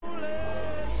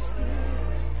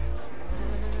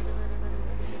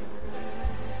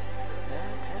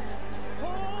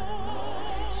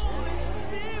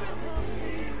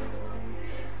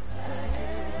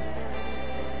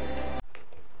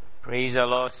Praise the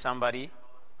Lord, somebody.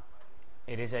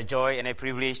 It is a joy and a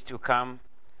privilege to come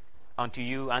unto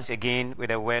you once again with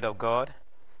the word of God.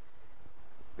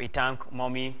 We thank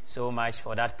Mommy so much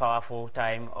for that powerful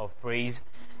time of praise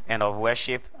and of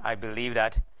worship. I believe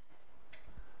that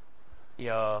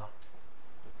your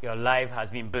life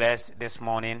has been blessed this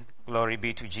morning. Glory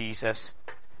be to Jesus.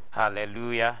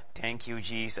 Hallelujah. Thank you,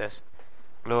 Jesus.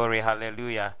 Glory,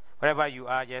 hallelujah. Wherever you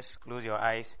are, just close your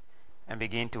eyes and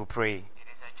begin to pray. It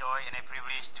is a joy and a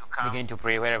privilege to come. Begin to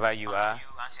pray wherever you are.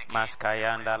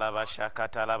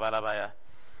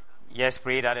 Yes,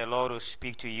 pray that the Lord will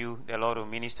speak to you, the Lord will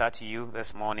minister to you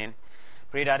this morning.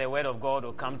 Pray that the word of God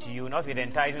will come to you, not with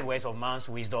enticing words of man's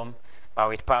wisdom, but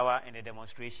with power and the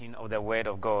demonstration of the word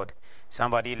of God.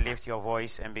 Somebody lift your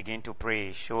voice and begin to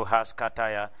pray. Show has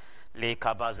kataya. Le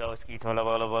kabazowski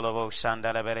tolobolobo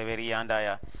shandala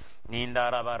beriberiandaya.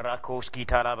 Ninda rabarakowski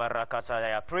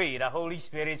talabarakataya. Pray the Holy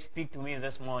Spirit speak to me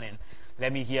this morning.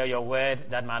 Let me hear your word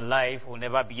that my life will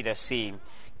never be the same.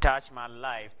 Touch my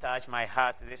life, touch my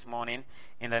heart this morning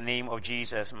in the name of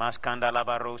Jesus. Maskanda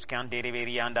labaros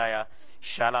kanderiberiandaya.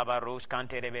 Shalabaros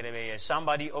kantereberebe.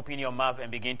 Somebody open your mouth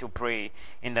and begin to pray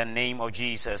in the name of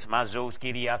Jesus.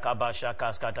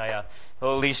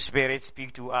 Holy Spirit,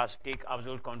 speak to us. Take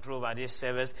absolute control over this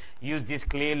service. Use these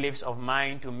clear lips of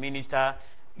mine to minister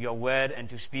your word and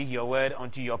to speak your word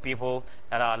unto your people,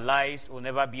 that our lives will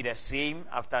never be the same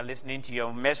after listening to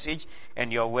your message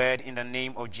and your word in the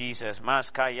name of Jesus.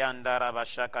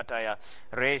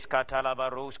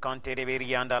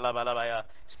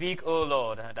 Speak, O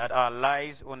Lord, that our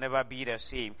lives will never be the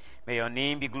same. May your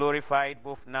name be glorified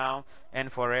both now and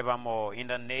forevermore. In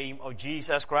the name of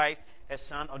Jesus Christ, the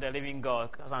Son of the living God.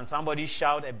 Can somebody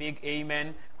shout a big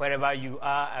amen wherever you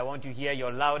are? I want to hear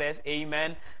your loudest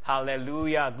amen.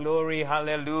 Hallelujah. Glory.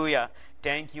 Hallelujah.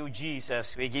 Thank you,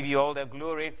 Jesus. We give you all the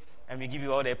glory and we give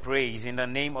you all the praise in the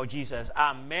name of Jesus.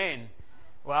 Amen.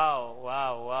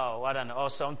 Wow. What an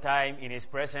awesome time in His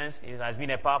presence. It has been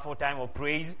a powerful time of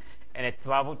praise and a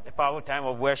powerful time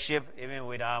of worship, even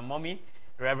with our mommy,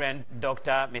 Reverend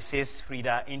Dr. Mrs.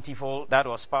 Frida Intifol. That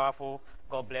was powerful.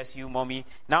 God bless you, Mommy.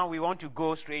 Now we want to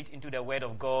go straight into the Word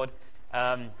of God.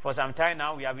 For some time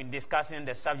now, we have been discussing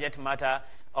the subject matter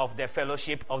of the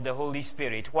fellowship of the Holy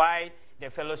Spirit. Why the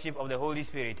fellowship of the Holy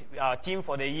Spirit? Our theme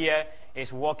for the year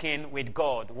is walking with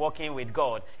God.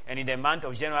 And in the month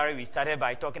of January, we started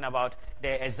by talking about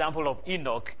the example of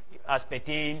Enoch as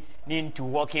pertaining to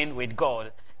walking with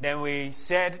God. Then we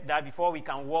said that before we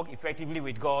can walk effectively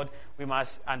with God, we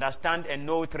must understand and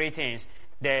know three things.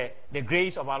 The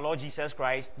grace of our Lord Jesus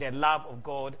Christ, the love of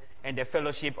God, and the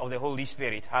fellowship of the Holy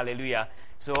Spirit. Hallelujah.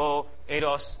 So it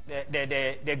was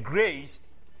the grace,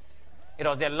 it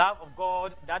was the love of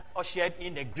God that ushered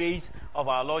in the grace of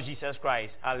our Lord Jesus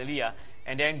Christ. Hallelujah.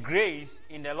 And then grace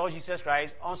in the Lord Jesus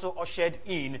Christ also ushered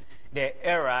in the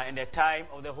era and the time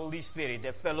of the Holy Spirit,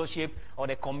 the fellowship or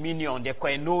the communion, the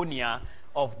koinonia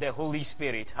of the Holy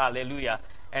Spirit. Hallelujah.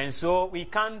 And so we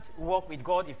can't walk with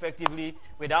God effectively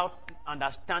without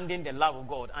understanding the love of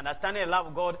God. Understanding the love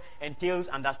of God entails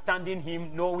understanding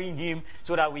Him, knowing Him,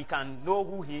 so that we can know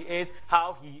who He is,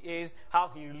 how He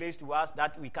relates to us,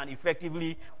 that we can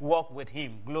effectively walk with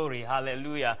Him. Glory,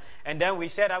 hallelujah. And then we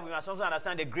said that we must also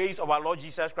understand the grace of our Lord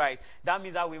Jesus Christ. That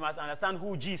means that we must understand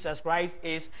who Jesus Christ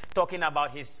is, talking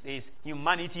about His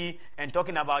humanity and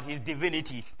talking about His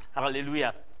divinity.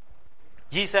 Hallelujah.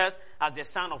 Jesus as the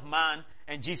Son of Man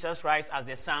and Jesus Christ as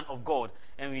the Son of God.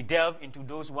 And we delved into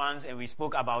those ones and we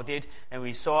spoke about it and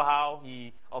we saw how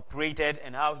He operated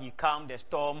and how He calmed the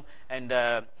storm, and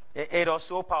it was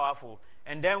so powerful.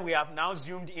 And then we have now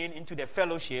zoomed into the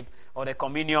fellowship or the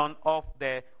communion of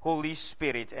the Holy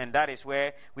Spirit, and that is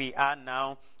where we are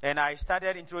now. And I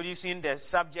started introducing the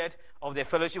subject of the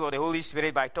fellowship of the Holy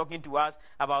Spirit by talking to us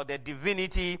about the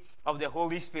divinity of the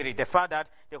Holy Spirit, the fact that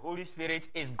the Holy Spirit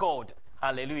is God.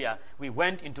 Hallelujah. We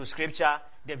went into scripture.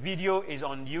 The video is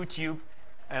on YouTube,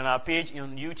 and our page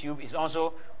on YouTube is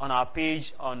also on our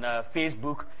page on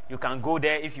Facebook. You can go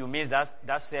there if you missed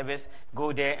that service.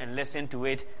 Go there and listen to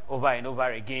it over and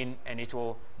over again, and it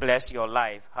will bless your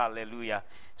life. Hallelujah.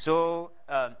 So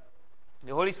the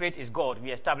Holy Spirit is God.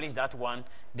 We established that one.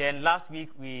 Then last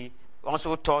week we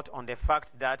also taught on the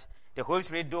fact that the Holy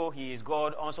Spirit, though He is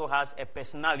God, also has a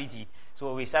personality.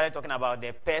 So we started talking about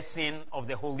the person of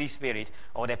the Holy Spirit,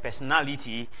 or the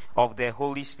personality of the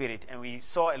Holy Spirit. And we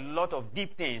saw a lot of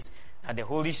deep things, that the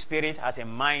Holy Spirit has a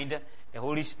mind, the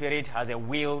Holy Spirit has a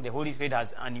will, the Holy Spirit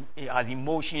has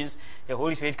emotions, the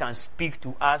Holy Spirit can speak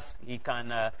to us, He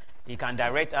can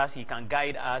direct us, He can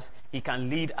guide us, He can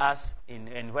lead us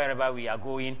in wherever we are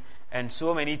going, and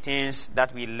so many things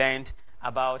that we learned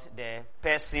about the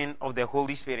person of the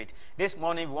Holy Spirit. This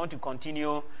morning we want to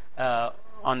continue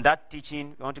on that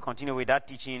teaching. We want to continue with that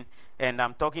teaching. And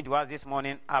I'm talking to us this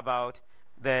morning about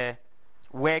the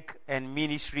work and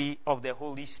ministry of the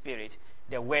Holy Spirit.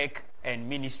 The work and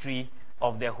ministry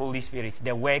of the Holy Spirit.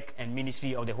 The work and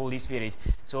ministry of the Holy Spirit.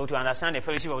 So to understand the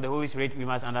fellowship of the Holy Spirit, we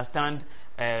must understand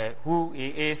who he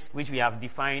is, which we have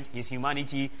defined, his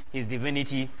humanity, his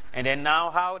divinity. And then now,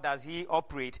 how does he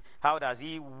operate? How does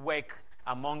he work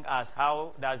among us?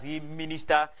 How does he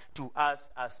minister to us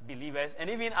as believers and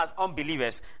even as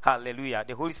unbelievers? Hallelujah.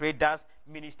 The Holy Spirit does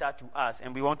minister to us,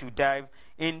 and we want to dive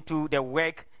into the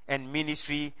work and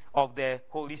ministry of the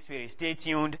Holy Spirit. Stay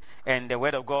tuned, and the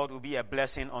word of God will be a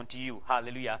blessing unto you.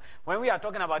 Hallelujah. When we are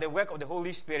talking about the work of the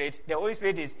Holy Spirit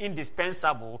is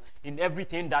indispensable in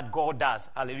everything that God does.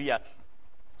 Hallelujah.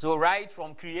 So right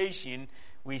from creation,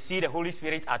 we see the Holy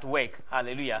Spirit at work.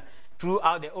 Hallelujah.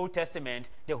 Throughout the Old Testament,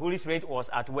 the Holy Spirit was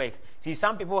at work. See,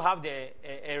 some people have the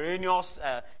erroneous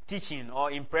teaching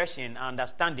or impression,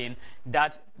 understanding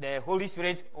that the Holy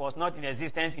Spirit was not in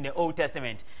existence in the Old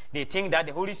Testament. They think that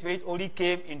the Holy Spirit only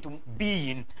came into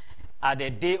being at the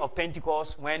day of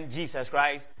Pentecost when Jesus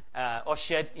Christ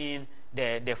ushered in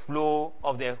the flow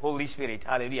of the Holy Spirit.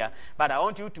 Hallelujah. But I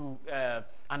want you to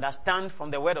understand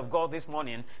from the word of God this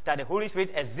morning that the Holy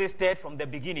Spirit existed from the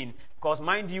beginning. Because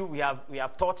mind you, we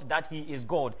have taught that he is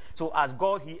God. So as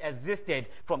God, he existed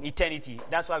from eternity.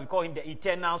 That's why we call him the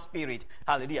eternal spirit.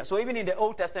 Hallelujah. So even in the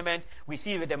Old Testament, we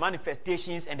see the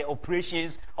manifestations and the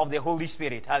operations of the Holy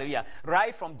Spirit. Hallelujah.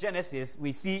 Right from Genesis,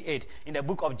 we see it in the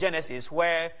book of Genesis,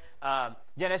 where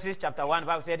Genesis chapter 1, the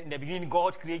Bible said, in the beginning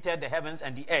God created the heavens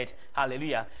and the earth.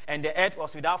 Hallelujah. And the earth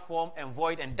was without form and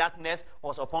void, and darkness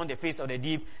was upon the face of the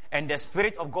deep. And the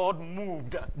Spirit of God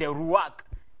moved, the Ruach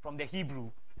from the Hebrew.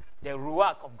 The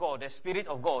Ruach of God, the Spirit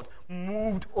of God,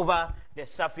 moved over the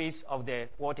surface of the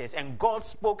waters. And God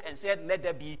spoke and said, let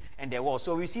there be, and there was.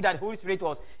 So we see that the Holy Spirit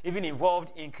was even involved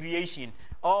in creation.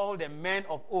 All the men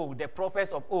of old, the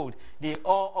prophets of old, they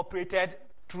all operated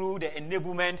through the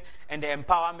enablement and the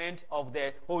empowerment of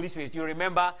the Holy Spirit. You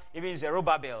remember even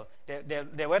Zerubbabel,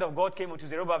 the word of God came unto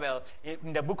Zerubbabel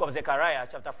in the book of Zechariah,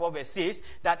 chapter 4, verse 6,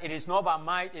 that it is not by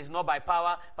might, it is not by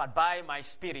power, but by my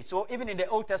Spirit. So even in the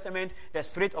Old Testament, the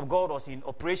Spirit of God was in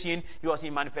operation, he was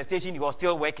in manifestation, he was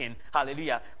still working.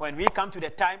 Hallelujah. When we come to the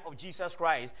time of Jesus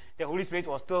Christ, the Holy Spirit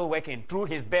was still working through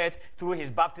his birth, through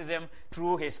his baptism,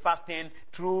 through his fasting,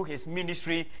 through his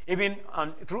ministry, even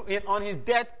on his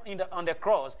death on the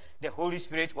cross. The Holy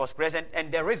Spirit was present,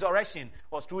 and the resurrection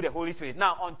was through the Holy Spirit.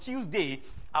 Now, on Tuesday,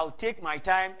 I'll take my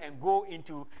time and go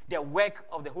into the work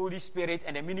of the Holy Spirit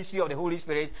and the ministry of the Holy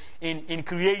Spirit in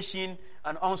creation,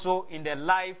 and also in the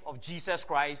life of Jesus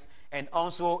Christ, and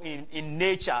also in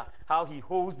nature, how he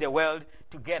holds the world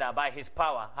together by his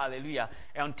power. Hallelujah.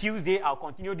 And on Tuesday, I'll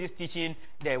continue this teaching,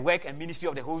 the work and ministry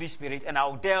of the Holy Spirit, and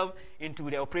I'll delve into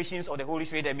the operations of the Holy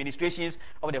Spirit, the administrations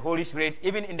of the Holy Spirit,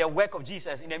 even in the work of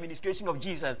Jesus, in the administration of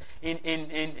Jesus,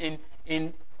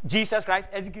 in Jesus Christ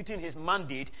executing his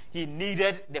mandate. He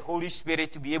needed the Holy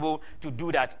Spirit to be able to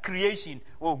do that. Creation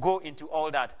will go into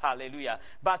all that. Hallelujah.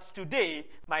 But today,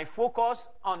 my focus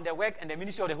on the work and the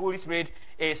ministry of the Holy Spirit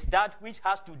is that which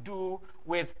has to do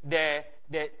with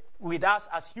with us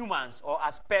as humans or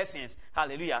as persons.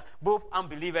 Hallelujah. Both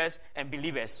unbelievers and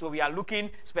believers. So we are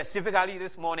looking specifically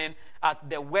this morning at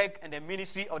the work and the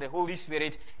ministry of the Holy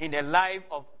Spirit in the life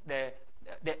of the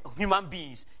human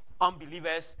beings,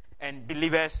 unbelievers and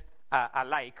believers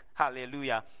alike.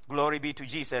 Hallelujah. Glory be to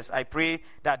Jesus. I pray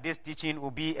that this teaching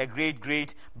will be a great,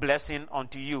 great blessing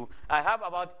unto you. I have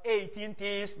about 18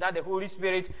 things that the Holy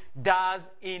Spirit does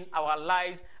in our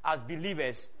lives as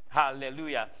believers.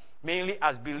 Hallelujah. Mainly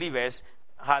as believers.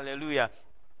 Hallelujah.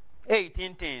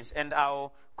 18 things. And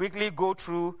I'll quickly go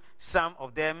through some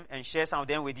of them and share some of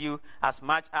them with you as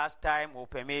much as time will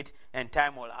permit and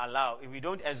time will allow. If we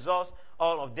don't exhaust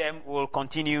all of them, we'll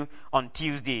continue on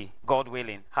Tuesday, God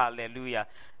willing. Hallelujah.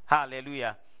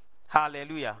 Hallelujah.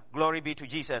 Hallelujah. Glory be to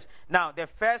Jesus. Now, the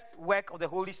first work of the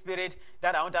Holy Spirit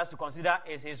that I want us to consider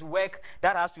is his work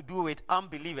that has to do with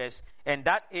unbelievers. And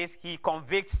that is, he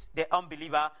convicts the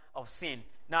unbeliever of sin.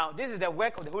 Now, this is the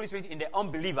work of the Holy Spirit in the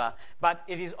unbeliever, but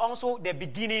it is also the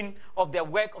beginning of the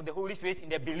work of the Holy Spirit in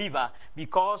the believer,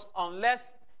 because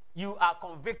unless you are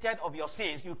convicted of your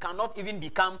sins, you cannot even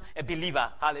become a believer.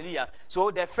 Hallelujah.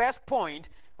 So the first point,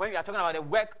 when we are talking about the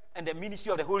work and the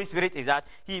ministry of the Holy Spirit is that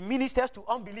he ministers to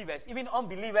unbelievers. Even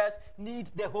unbelievers need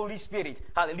the Holy Spirit.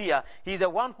 Hallelujah. He's the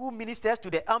one who ministers to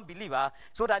the unbeliever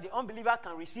so that the unbeliever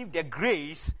can receive the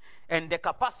grace and the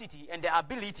capacity and the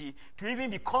ability to even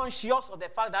be conscious of the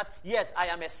fact that, yes, I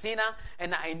am a sinner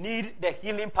and I need the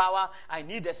healing power, I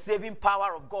need the saving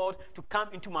power of God to come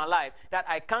into my life, that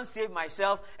I can't save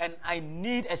myself and I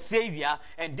need a Savior,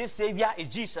 and this Savior is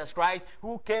Jesus Christ,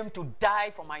 who came to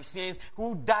die for my sins,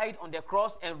 who died on the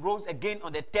cross and rose again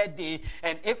on the third day.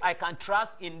 And if I can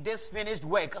trust in this finished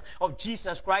work of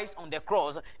Jesus Christ on the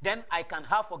cross, then I can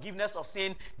have forgiveness of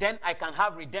sin, then I can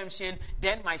have redemption,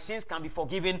 then my sins can be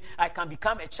forgiven, I can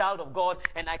become a child of God,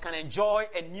 and I can enjoy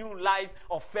a new life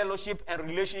of fellowship and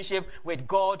relationship with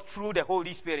God through the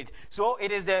Holy Spirit. So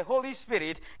it is the Holy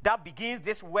Spirit that begins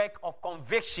this work of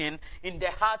conviction in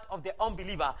the heart of the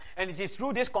unbeliever. And it is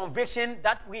through this conviction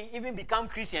that we even become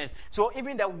Christians. So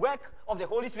even the work of the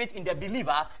Holy Spirit in the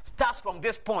believer starts from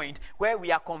this point where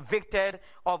we are convicted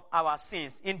of our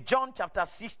sins. In John chapter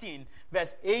 16,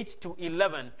 verse 8 to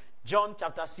 11, John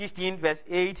chapter 16, verse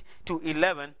 8 to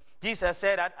 11, Jesus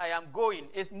said that I am going.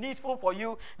 It's needful for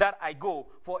you that I go.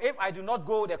 For if I do not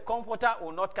go, the Comforter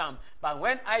will not come. But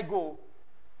when I go,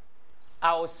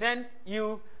 I will send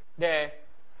you the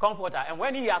Comforter. And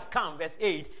when he has come, verse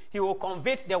 8, he will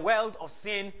convict the world of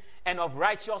sin and of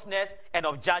righteousness and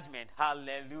of judgment.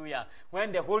 Hallelujah.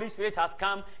 When the Holy Spirit has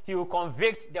come, he will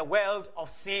convict the world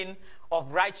of sin,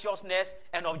 of righteousness,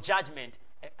 and of judgment.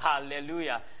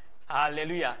 Hallelujah.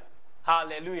 Hallelujah.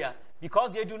 Hallelujah.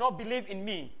 Because they do not believe in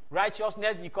me.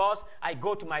 Righteousness, because I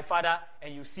go to my Father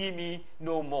and you see me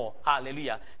no more.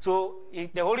 Hallelujah. So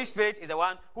the Holy Spirit is the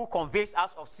one who convicts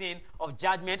us of sin, of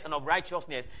judgment, and of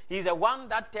righteousness. He is the one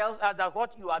that tells us that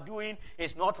what you are doing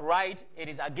is not right. It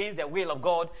is against the will of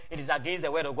God. It is against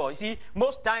the word of God. You see,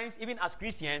 most times, even as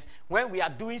Christians, when we are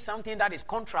doing something that is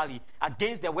contrary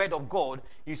against the word of God,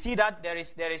 you see that there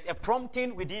is a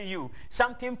prompting within you.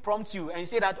 Something prompts you, and you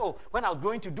say that, oh, when I was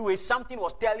going to do it, something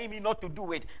was telling me not to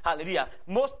do it. Hallelujah.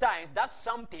 Most times, that's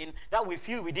something that we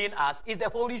feel within us is the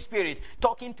Holy Spirit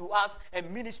talking to us and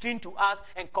ministering to us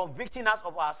and convicting us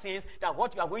of our sins, that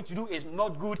what you are going to do is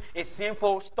not good, is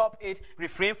sinful, stop it,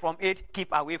 refrain from it, keep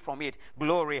away from it.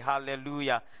 Glory,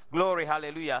 hallelujah. Glory,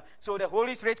 hallelujah. So the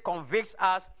Holy Spirit convicts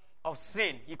us of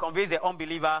sin. He convicts the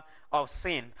unbeliever of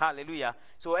sin. Hallelujah.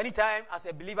 So anytime as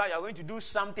a believer you are going to do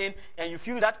something and you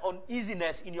feel that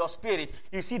uneasiness in your spirit,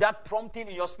 you see that prompting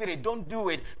in your spirit, don't do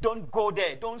it, don't go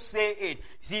there, don't say it.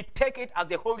 See, take it as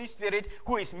the Holy Spirit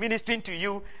who is ministering to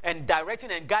you and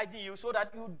directing and guiding you so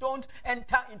that you don't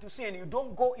enter into sin, you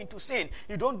don't go into sin,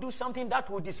 you don't do something that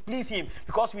will displease him.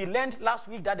 Because we learned last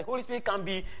week that the Holy Spirit can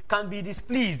be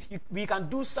displeased. We can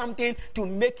do something to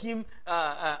make him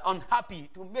unhappy,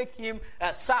 to make him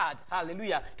sad.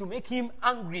 Hallelujah. To make him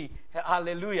angry.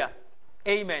 Hallelujah.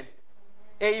 Amen.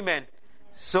 Amen.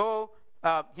 So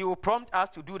he will prompt us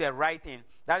to do the right thing.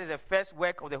 That is the first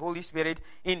work of the Holy Spirit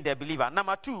in the believer.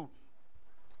 Number two,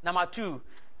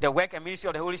 the work and ministry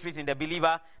of the Holy Spirit in the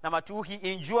believer. Number two, he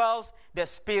indwells the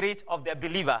spirit of the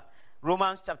believer.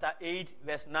 Romans chapter 8,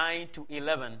 verse 9 to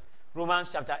 11. Romans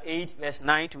chapter 8, verse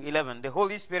 9 to 11. The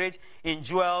Holy Spirit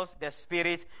indwells the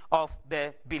spirit of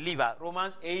the believer.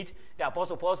 Romans 8, the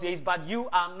Apostle Paul says, but you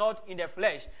are not in the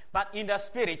flesh, but in the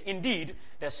Spirit. Indeed,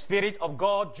 the Spirit of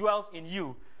God dwells in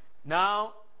you.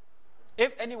 Now,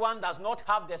 if anyone does not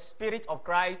have the Spirit of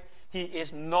Christ, he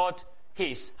is not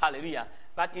his. Hallelujah.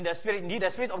 But in the Spirit, indeed, the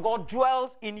Spirit of God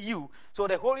dwells in you. So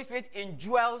the Holy Spirit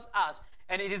indwells us.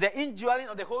 And it is the indwelling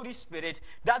of the Holy Spirit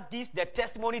that gives the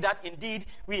testimony that indeed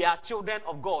we are children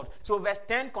of God. So verse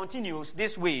 10 continues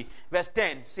this way. Verse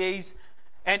 10 says,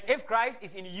 and if Christ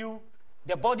is in you,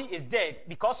 the body is dead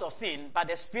because of sin, but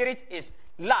the Spirit is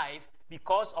life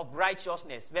because of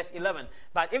righteousness. Verse 11,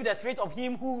 but if the Spirit of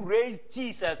him who raised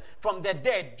Jesus from the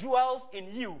dead dwells in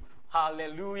you,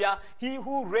 hallelujah, he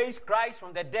who raised Christ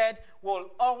from the dead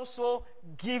will also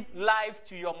give life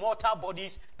to your mortal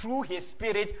bodies through his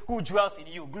Spirit who dwells in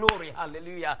you. Glory,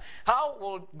 hallelujah. How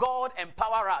will God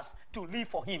empower us to live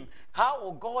for him? How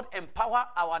will God empower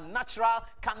our natural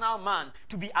carnal man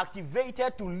to be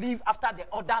activated to live after the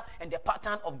order and the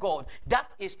pattern of God? That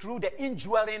is through the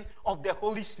indwelling of the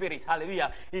Holy Spirit.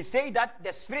 Hallelujah. He said that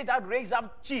the Spirit that raised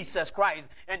up Jesus Christ,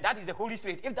 and that is the Holy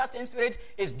Spirit, if that same Spirit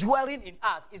is dwelling in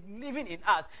us, is living in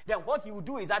us, then what he will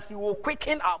do is that he will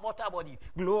quicken our mortal body.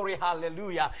 Glory,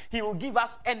 hallelujah. He will give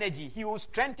us energy. He will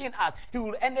strengthen us. He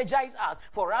will energize us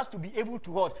for us to be able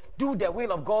to what? Do the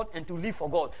will of God and to live for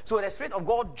God. So the Spirit of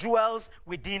God dwells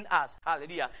within us.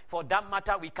 Hallelujah. For that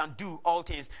matter, we can do all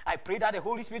things. I pray that the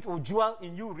Holy Spirit will dwell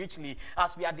in you richly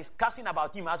as we are discussing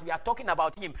about him, as we are talking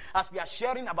about him, as we are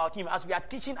sharing about him, as we are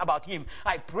teaching about him.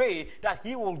 I pray that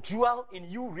he will dwell in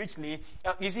you richly.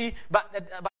 You see, but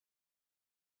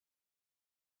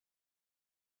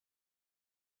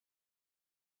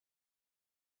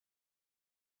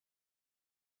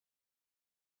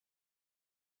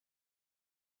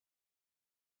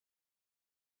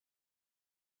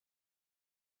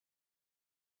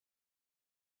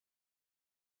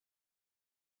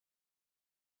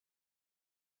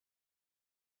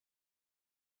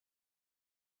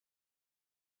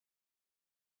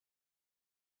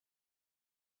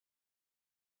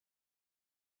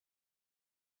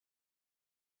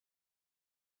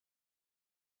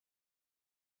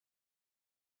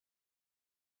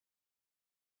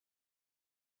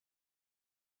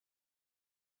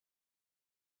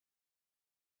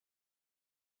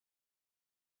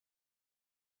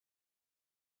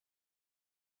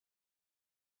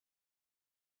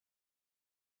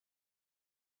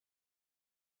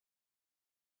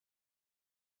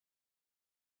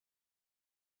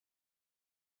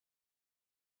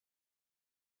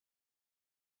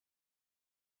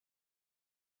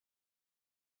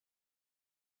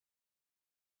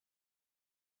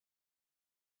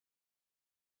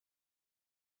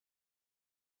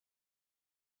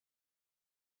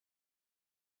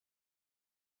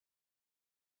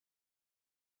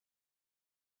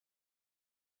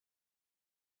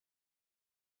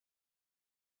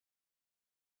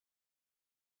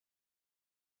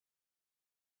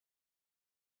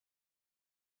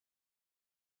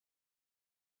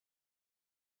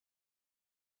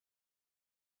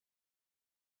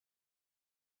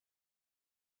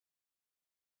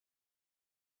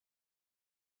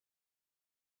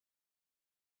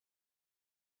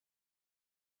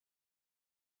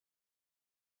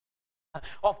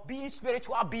of being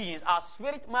spiritual beings. Our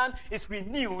spirit man is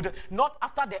renewed not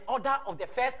after the order of the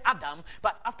first Adam,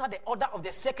 but after the order of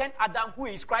the second Adam, who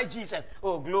is Christ Jesus.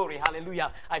 Oh, glory,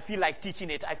 hallelujah. I feel like teaching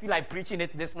it. I feel like preaching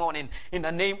it this morning in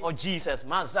the name of Jesus.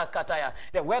 Mazakataya.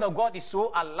 The word of God is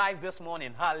so alive this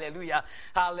morning. Hallelujah.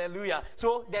 Hallelujah.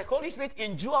 So the Holy Spirit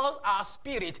indwells our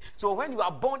spirit. So when you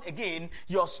are born again,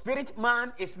 your spirit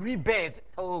man is rebirthed.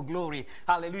 Oh, glory.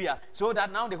 Hallelujah. So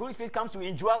that now the Holy Spirit comes to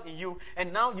indwell in you,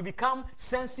 and now you become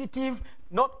sensitive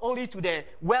not only to the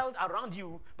world around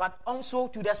you, but also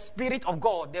to the Spirit of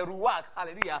God, the Ruach,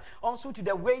 hallelujah, also to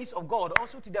the ways of God,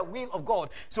 also to the will of God.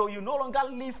 So you no longer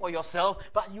live for yourself,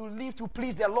 but you live to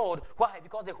please the Lord. Why?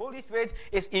 Because the Holy Spirit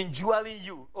is indwelling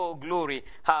you. Oh, glory.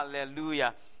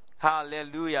 Hallelujah.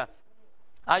 Hallelujah.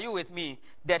 Are you with me?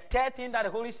 The third thing that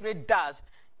the Holy Spirit does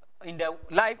in the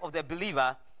life of the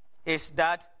believer is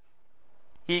that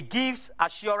he gives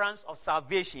assurance of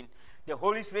salvation. The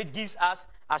Holy Spirit gives us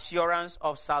assurance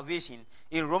of salvation.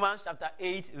 In Romans chapter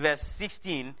 8, verse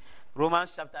 16,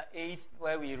 Romans chapter 8,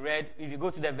 where we read, if you go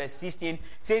to the verse 16,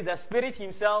 says the Spirit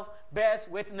himself bears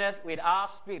witness with our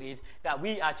spirit that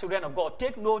we are children of God.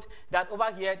 Take note that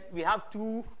over here we have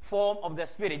two forms of the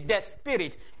Spirit.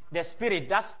 The Spirit,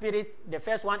 that Spirit, the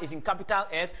first one is in capital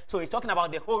S, so he's talking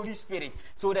about the Holy Spirit.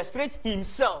 So the Spirit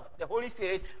himself, the Holy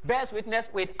Spirit, bears witness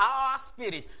with our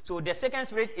spirit. So the second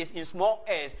Spirit is in small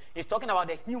s. It's talking about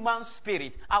the human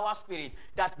spirit, our spirit,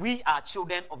 that we are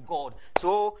children of God.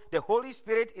 So the Holy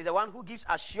Spirit is the one who gives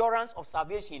assurance of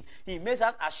salvation. He makes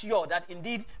us assured that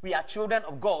indeed we are children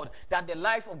of God, that the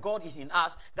life of God is in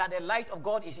us, that the light of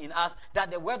God is in us,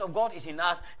 that the word of God is in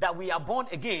us, that we are born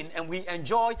again and we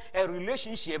enjoy a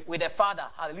relationship with the Father.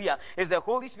 Hallelujah. It's the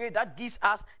Holy Spirit that gives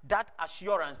us that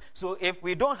assurance. So if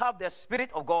we don't have the Spirit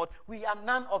of God, we are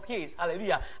none of his.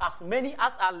 Hallelujah. As many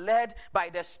as are led by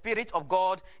the Spirit of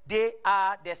God, they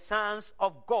are the sons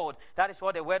of God. That is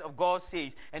what the word of God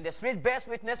says. And the Spirit bears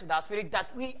witness with our spirit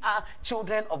that we are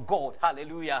children of God.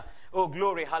 Hallelujah. Oh,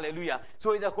 glory. Hallelujah.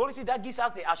 So it's the Holy Spirit that gives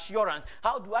us the assurance.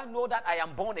 How do I know that I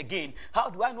am born again? How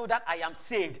do I know that I am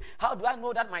saved? How do I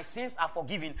know that my sins are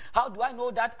forgiven? How do I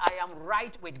know that I am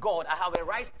right with God? I have a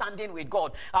right standing with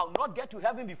God. I will not get to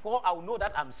heaven before I will know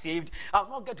that I'm saved. I will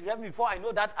not get to heaven before I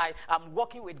know that I am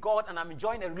walking with God and I'm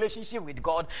enjoying a relationship with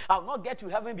God. I will not get to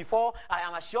heaven before I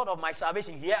am assured of my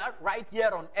salvation. Here, right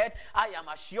here on earth, I am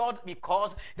assured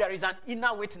because there is an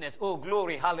inner witness. Oh,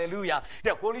 glory. Hallelujah. Hallelujah.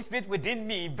 The Holy Spirit within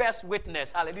me bears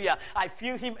witness. Hallelujah. I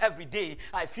feel him every day.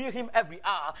 I feel him every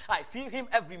hour. I feel him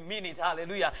every minute.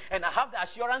 Hallelujah. And I have the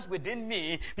assurance within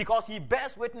me because he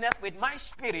bears witness with my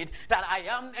spirit that I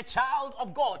am a child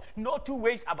of God. No two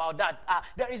ways about that.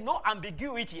 There is no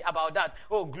ambiguity about that.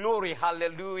 Oh, glory.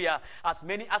 Hallelujah. As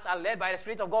many as are led by the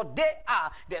Spirit of God, they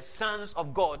are the sons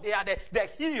of God. They are the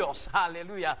Hios.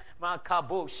 Hallelujah.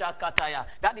 Makabo Shakataya.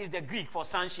 That is the Greek for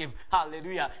sonship.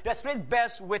 Hallelujah. The Spirit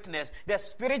bears witness. The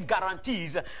Spirit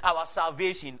guarantees our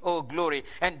salvation. Oh, glory.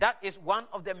 And that is one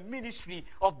of the ministry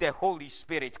of the Holy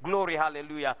Spirit. Glory.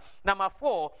 Hallelujah. Number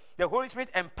 4, the Holy Spirit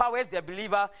empowers the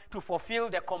believer to fulfill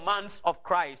the commands of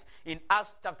Christ. In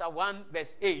Acts chapter 1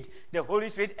 verse 8, the Holy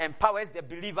Spirit empowers the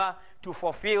believer to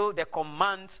fulfill the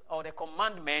commands or the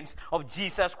commandments of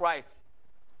Jesus Christ.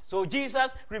 So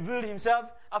Jesus revealed himself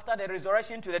after the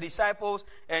resurrection to the disciples,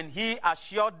 and he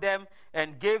assured them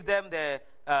and gave them the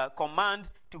command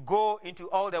to go into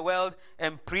all the world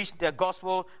and preach the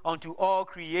gospel unto all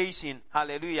creation.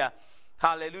 Hallelujah.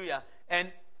 Hallelujah.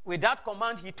 And with that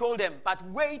command, he told them, but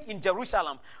wait in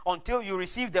Jerusalem until you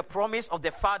receive the promise of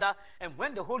the Father. And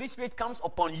when the Holy Spirit comes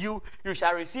upon you, you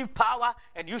shall receive power,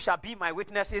 and you shall be my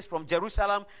witnesses from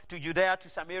Jerusalem to Judea to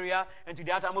Samaria and to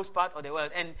the uttermost part of the world.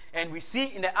 And we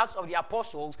see in the Acts of the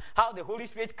Apostles how the Holy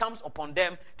Spirit comes upon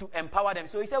them to empower them.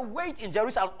 So he said, wait in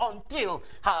Jerusalem until,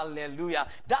 hallelujah.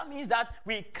 That means that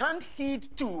we can't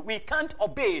heed to, we can't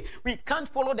obey, we can't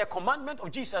follow the commandment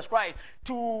of Jesus Christ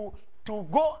to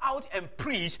go out and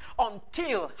preach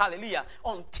until, hallelujah,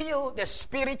 until the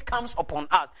Spirit comes upon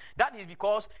us. That is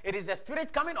because it is the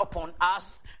Spirit coming upon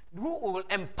us who will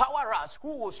empower us,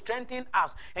 who will strengthen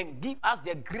us and give us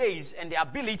the grace and the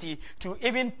ability to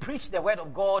even preach the word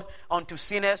of God unto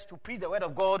sinners, to preach the word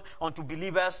of God unto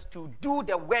believers, to do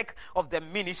the work of the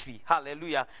ministry.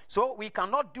 Hallelujah. So we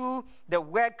cannot do the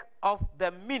work of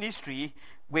the ministry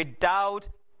without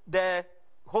the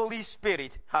Holy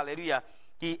Spirit. Hallelujah.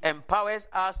 He empowers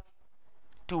us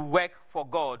to work for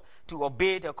God, to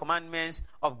obey the commandments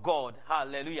of God.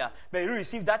 Hallelujah. May you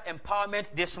receive that empowerment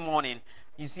this morning.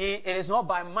 You see, it is not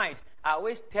by might. I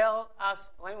always tell us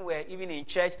when we're even in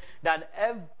church that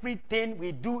everything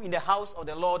we do in the house of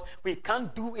the Lord, we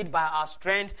can't do it by our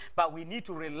strength, but we need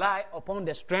to rely upon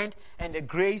the strength and the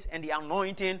grace and the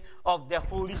anointing of the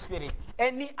Holy Spirit.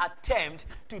 Any attempt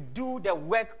to do the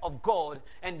work of God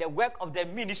and the work of the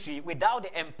ministry without the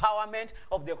empowerment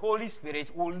of the Holy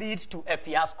Spirit will lead to a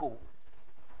fiasco.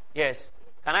 Yes.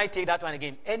 Can I take that one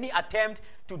again? Any attempt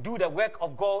to do the work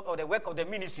of God or the work of the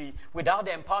ministry without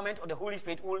the empowerment of the Holy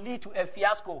Spirit will lead to a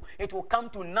fiasco. It will come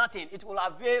to nothing. It will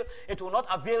not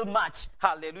avail much.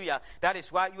 Hallelujah. That is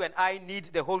why you and I need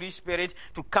the Holy Spirit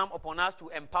to come upon us, to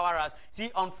empower us. See,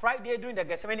 on Friday during the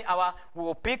Gethsemane hour, we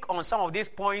will pick on some of these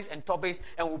points and topics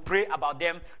and we'll pray about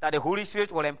them, that the Holy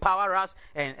Spirit will empower us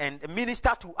and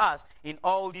minister to us in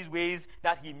all these ways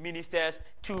that he ministers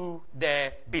to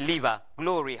the believer.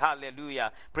 Glory.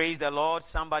 Hallelujah. Praise the Lord.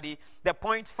 Somebody. The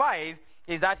point 5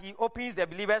 is that he opens the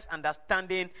believer's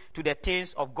understanding to the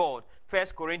things of God. 1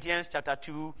 Corinthians chapter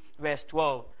 2, verse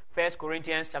 12. 1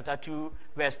 Corinthians chapter 2,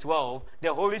 verse 12.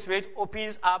 The Holy Spirit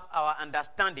opens up our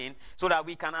understanding so that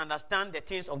we can understand the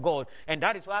things of God. And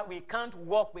that is why we can't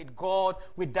walk with God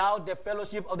without the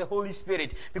fellowship of the Holy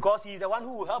Spirit, because he is the one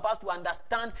who will help us to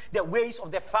understand the ways of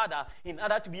the Father in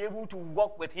order to be able to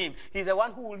walk with him. He is the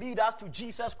one who will lead us to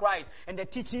Jesus Christ and the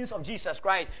teachings of Jesus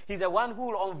Christ. He is the one who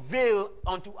will unveil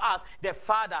unto us the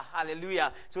Father,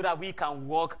 hallelujah, so that we can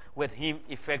walk with him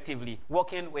effectively,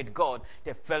 walking with God,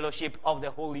 the fellowship of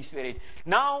the Holy Spirit.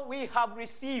 Now we have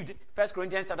received, 1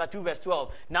 Corinthians chapter 2 verse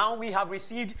 12, now we have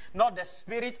received not the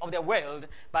spirit of the world,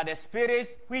 but the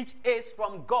Spirit which is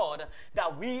from God,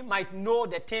 that we might know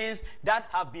the things that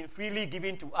have been freely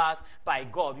given to us by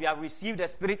God. We have received the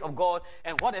Spirit of God,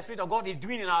 and what the Spirit of God is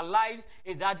doing in our lives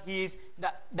is that He is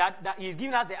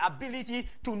giving us the ability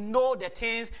to know the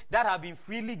things that have been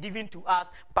freely given to us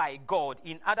by God.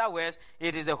 In other words,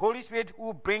 it is the Holy Spirit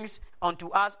who brings unto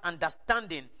us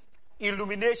understanding,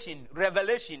 illumination,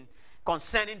 revelation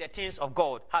concerning the things of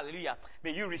God. Hallelujah.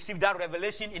 May you receive that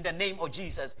revelation in the name of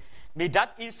Jesus. May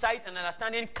that insight and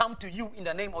understanding come to you in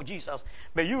the name of Jesus.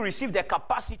 May you receive the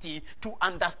capacity to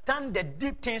understand the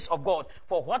deep things of God.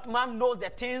 For what man knows the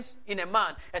things in a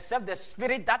man except the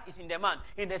Spirit that is in the man?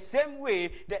 In the same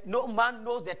way that no man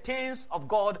knows the things of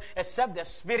God except the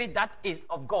Spirit that is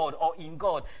of God or in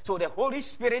God. So the Holy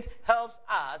Spirit helps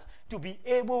us to be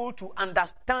able to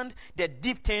understand the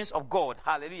deep things of God.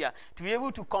 Hallelujah. To be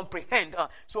able to comprehend.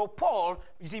 So Paul,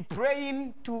 you see,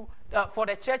 praying to for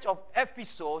the church of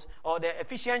Ephesus, or the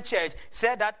Ephesian church,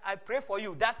 said that I pray for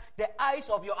you that the eyes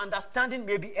of your understanding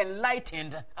may be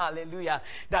enlightened. Hallelujah.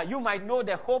 That you might know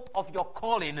the hope of your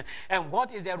calling and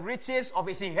what is the riches of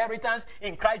his inheritance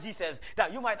in Christ Jesus.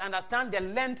 That you might understand the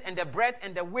length and the breadth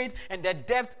and the width and the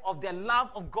depth of the love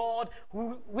of God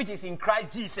which is in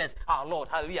Christ Jesus our Lord.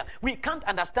 Hallelujah. We can't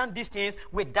understand these things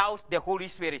without the Holy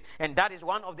Spirit. And that is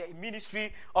one of the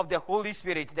ministry of the Holy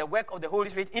Spirit. The work of the Holy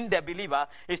Spirit in the believer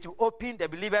is to open the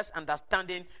believer's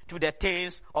understanding to the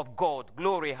things of God.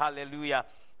 Glory, hallelujah.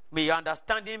 May your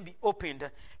understanding be opened.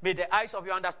 May the eyes of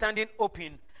your understanding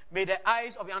open. May the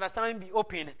eyes of your understanding be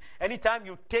open. Anytime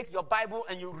you take your Bible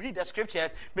and you read the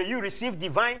scriptures, may you receive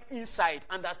divine insight,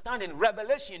 understanding,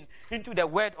 revelation into the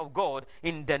word of God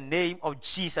in the name of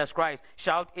Jesus Christ.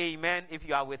 Shout amen if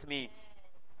you are with me.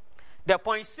 The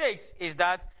point 6 is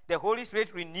that the Holy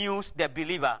Spirit renews the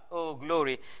believer. Oh,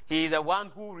 glory. He is the one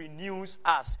who renews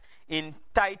us. In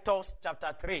Titus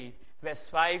chapter 3, verse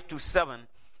 5 to 7.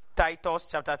 Titus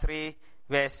chapter 3,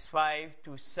 verse 5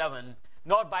 to 7.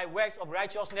 Not by works of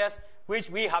righteousness which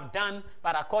we have done,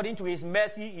 but according to his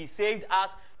mercy he saved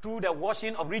us through the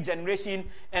washing of regeneration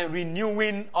and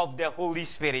renewing of the Holy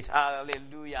Spirit.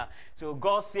 Hallelujah. So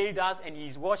God saved us and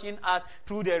he's washing us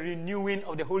through the renewing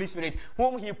of the Holy Spirit,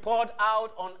 whom he poured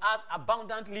out on us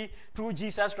abundantly through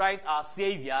Jesus Christ our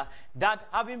Savior, that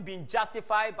having been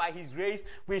justified by his grace,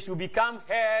 we should become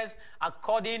heirs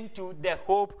according to the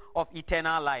hope of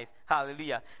eternal life.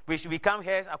 Hallelujah. We should become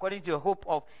heirs according to the hope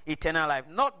of eternal life.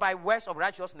 Not by works of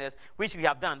righteousness which we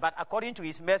have done, but according to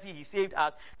his mercy he saved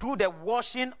us through the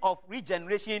washing of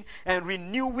regeneration and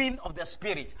renewing of the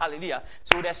Spirit. Hallelujah.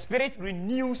 So the Spirit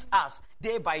renews us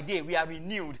day by day. We are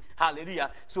renewed.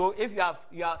 Hallelujah. So if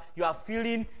you are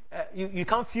feeling, you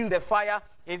can't feel the fire.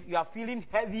 If you are feeling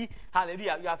heavy,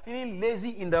 hallelujah, you are feeling lazy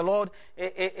in the Lord,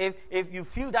 if you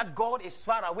feel that God is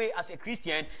far away as a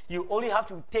Christian, you only have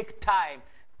to take time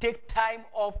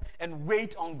off and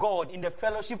wait on God in the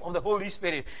fellowship of the Holy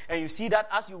Spirit. And you see that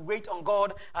as you wait on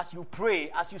God, as you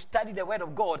pray, as you study the word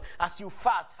of God, as you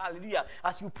fast, hallelujah,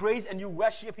 as you praise and you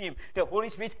worship him, the Holy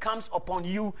Spirit comes upon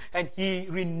you and he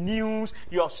renews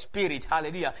your spirit.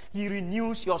 Hallelujah. He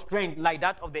renews your strength like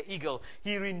that of the eagle.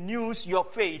 He renews your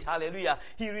faith. Hallelujah.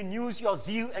 He renews your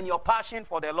zeal and your passion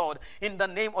for the Lord. In the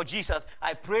name of Jesus,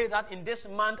 I pray that in this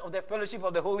month of the fellowship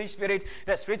of the Holy Spirit,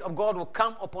 the Spirit of God will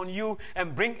come upon you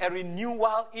and bring a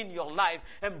renewal in your life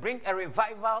and bring a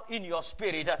revival in your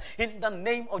spirit. In the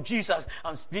name of Jesus,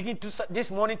 I'm speaking to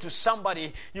this morning to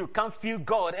somebody. You can't feel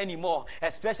God anymore,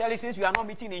 especially since we are not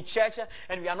meeting in church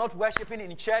and we are not worshiping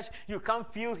in church. You can't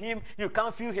feel him. You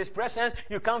can't feel his presence.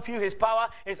 You can't feel his power.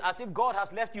 It's as if God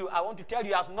has left you. I want to tell you,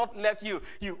 he has not left you.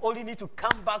 You only need to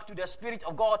come back to the Spirit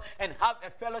of God and have a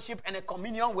fellowship and a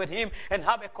communion with him and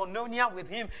have a koinonia with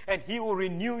him, and he will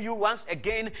renew you once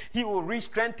again. He will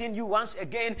re-strengthen you once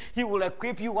again. He will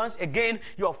equip you once again.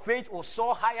 Your faith will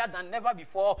soar higher than never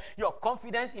before. Your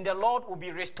confidence in the Lord will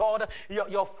be restored.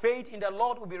 Your faith in the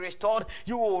Lord will be restored.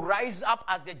 You will rise up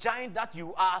as the giant that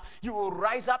you are. You will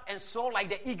rise up and soar like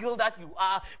the eagle that you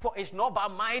are. For it's not by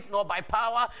might nor by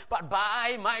power, but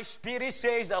by my Spirit,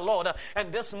 says the Lord.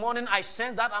 And this morning I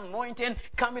sense that anointing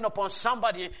coming upon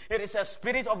somebody. It is a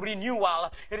spirit of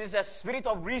renewal. It is a spirit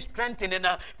of re-strengthening.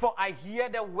 For I hear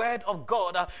the word of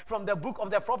God from the book of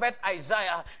the prophet Isaiah,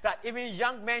 that even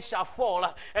young men shall fall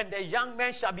and the young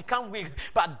men shall become weak,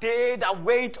 but they that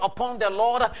wait upon the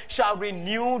Lord shall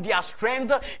renew their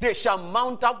strength. They shall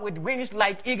mount up with wings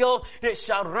like eagle. They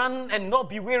shall run and not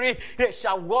be weary. They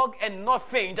shall walk and not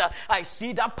faint. I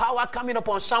see that power coming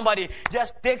upon somebody.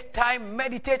 Just take time,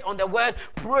 meditate on the word,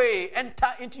 pray, enter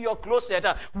into your closet,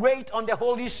 wait on the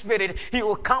Holy Spirit. He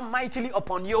will come mightily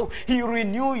upon you. He will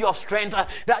renew your strength,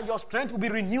 that your strength will be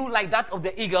renewed like that of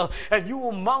the eagle, and you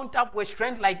will mount up with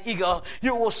strength like eagle.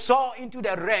 You will soar into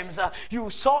the realms. You will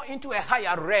soar into a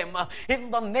higher realm.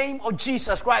 In the name of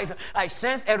Jesus Christ, I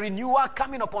sense a renewal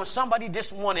coming upon somebody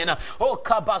this morning. Oh,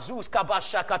 kabazus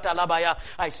kabashakatalabaya.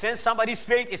 I sense somebody's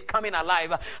faith is coming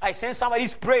alive. I sense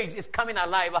somebody's praise is coming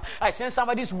alive. I sense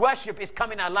somebody's worship is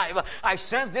coming alive. I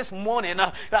sense this morning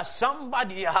that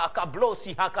somebody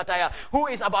who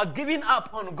is about giving up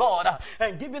on God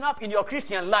and giving up in your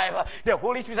Christian life, the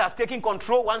Holy Spirit has taken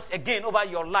control once again over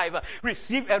your life.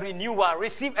 Receive a renewal,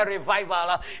 receive a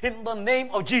revival in the name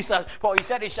of Jesus. For he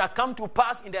said, it shall come to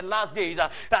pass in the last days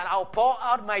that I'll pour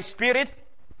out my Spirit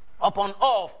upon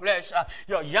all flesh.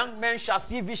 Your young men shall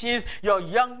see visions.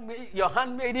 Your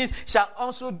handmaidens shall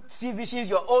also see visions.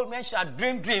 Your old men shall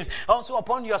dream dreams. Also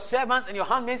upon your servants and your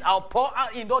handmaids I'll pour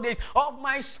out in those days of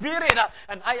my spirit.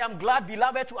 And I am glad,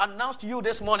 beloved, to announce to you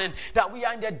this morning that we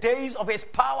are in the days of his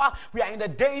power. We are in the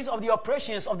days of the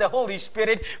operations of the Holy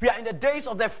Spirit. We are in the days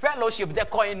of the fellowship, the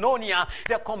koinonia,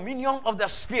 the communion of the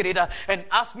Spirit. And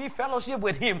as we fellowship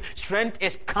with him, strength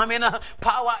is coming,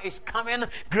 power is coming,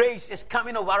 grace is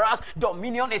coming over us,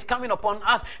 dominion is coming upon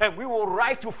us, and we will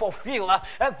rise to fulfill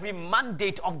every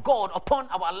mandate of God upon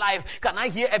our life. Can I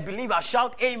hear a believer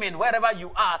shout amen wherever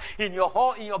you are, in your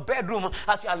hall, in your bedroom?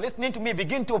 As you are listening to me,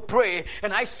 begin to pray,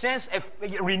 and I sense a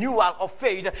renewal of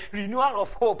faith, renewal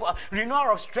of hope,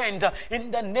 renewal of strength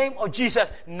in the name of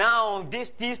Jesus. Now these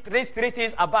three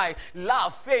things abide: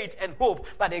 love, faith, and hope,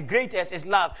 but the greatest is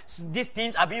love. These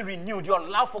things are being renewed. Your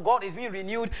love for God is being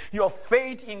renewed. Your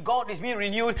faith in God is being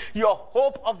renewed. Your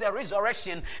hope of the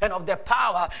resurrection and of the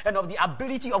power and of the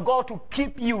ability of God to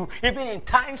keep you even in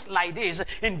times like this,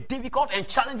 in difficult and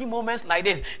challenging moments like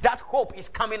this, that hope is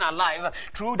coming alive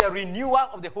through the renewal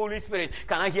of the Holy Spirit.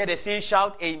 Can I hear the saints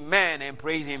shout amen and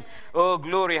praise him? Oh,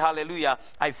 glory, hallelujah.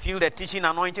 I feel the teaching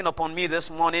anointing upon me this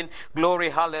morning. Glory,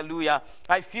 hallelujah.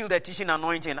 I feel the teaching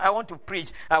anointing. I want to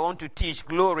preach. I want to teach.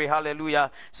 Glory,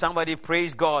 hallelujah. Somebody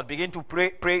praise God. Begin to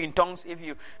pray in tongues.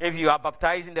 If you are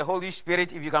baptized in the Holy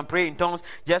Spirit, if you can pray in tongues,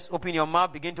 just open your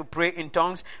mouth, begin to pray in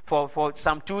tongues for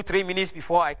some 2-3 minutes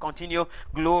before I continue.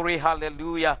 Glory,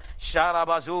 hallelujah.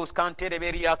 Sharabazos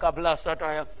kantereberia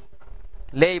kablasataya.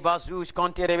 Leibazus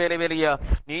kantereberia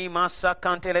ni massa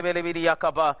kantereberia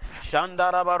kaba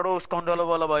shandarabaros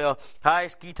kondolobolabaya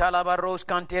haiskitalabaros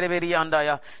kantereberia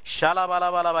andaya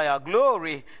shalabalabalabaya.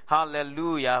 Glory,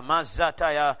 hallelujah,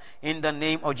 mazataya, in the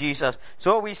name of Jesus.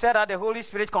 So we said that the Holy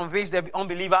Spirit convicts the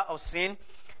unbeliever of sin.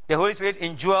 The Holy Spirit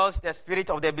indwells the spirit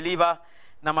of the believer.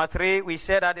 Number 3, we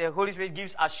said that the Holy Spirit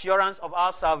gives assurance of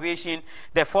our salvation.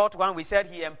 The 4th one, we said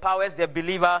he empowers the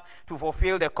believer to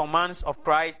fulfill the commands of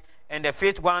Christ. And the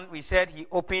 5th one, we said he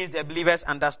opens the believer's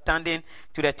understanding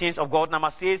to the things of God. Number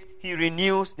 6, he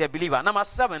renews the believer. Number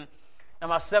 7,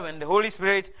 the Holy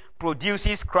Spirit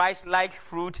produces Christ-like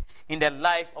fruit in the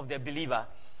life of the believer.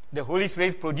 The Holy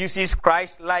Spirit produces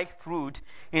Christ-like fruit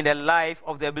in the life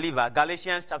of the believer.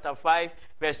 Galatians chapter 5,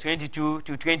 verse 22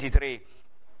 to 23.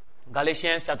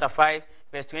 Galatians chapter 5,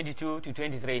 verse 22 to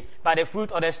 23. But the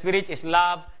fruit of the Spirit is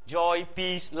love, joy,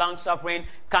 peace, long-suffering,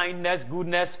 kindness,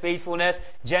 goodness, faithfulness,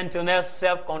 gentleness,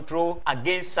 self-control.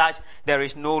 Against such there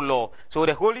is no law. So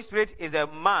the Holy Spirit is the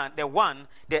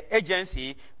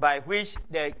agency by which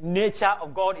the nature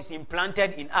of God is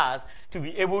implanted in us to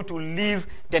be able to live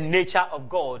the nature of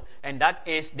God. And that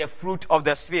is the fruit of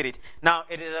the Spirit. Now,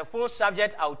 it is a full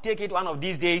subject. I'll take it one of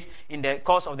these days in the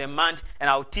course of the month, and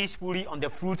I'll teach fully on the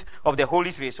fruit of the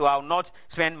Holy Spirit. So I'll not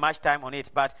spend much time on it.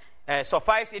 But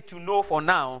suffice it to know for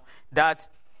now that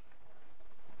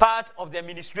part of the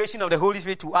administration of the Holy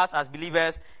Spirit to us as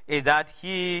believers is that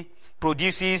he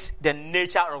produces the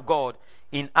nature of God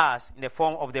in us in the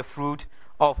form of the fruit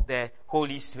of the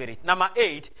Holy Spirit. Number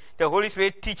 8, the Holy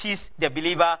Spirit teaches the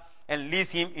believer and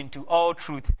leads him into all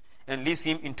truth. And leads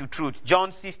him into truth.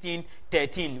 John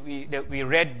 16:13. We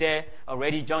read there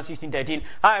already, John 16:13.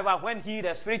 However, when he,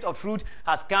 the Spirit of truth,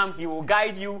 has come, he will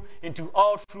guide you into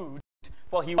all truth.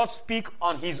 For he will not speak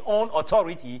on his own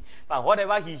authority, but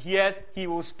whatever he hears, he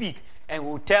will speak and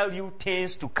will tell you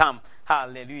things to come.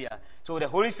 Hallelujah. So the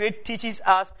Holy Spirit teaches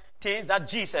us things that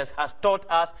Jesus has taught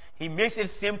us. He makes it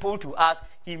simple to us.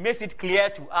 He makes it clear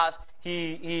to us.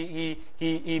 He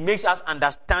makes us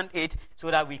understand it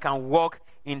so that we can walk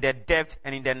in the depth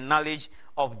and in the knowledge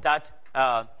of that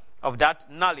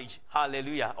knowledge.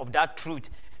 Hallelujah. Of that truth.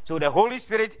 So the Holy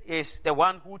Spirit is the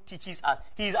one who teaches us.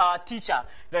 He is our teacher.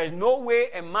 There is no way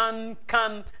a man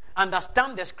can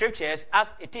understand the scriptures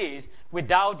as it is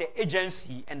without the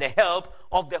agency and the help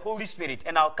of the Holy Spirit.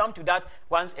 And I'll come to that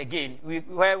once again,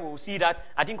 where we'll see that.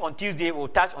 I think on Tuesday we'll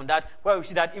touch on that, where we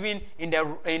see that even in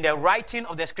the writing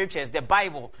of the scriptures, the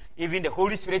Bible, even the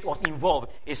Holy Spirit was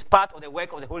involved. It's part of the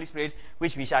work of the Holy Spirit,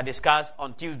 which we shall discuss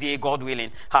on Tuesday, God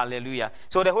willing. Hallelujah.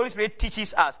 So the Holy Spirit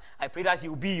teaches us. I pray that He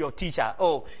will be your teacher.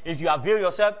 Oh, if you avail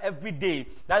yourself every day,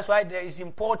 that's why it is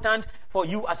important for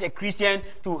you as a Christian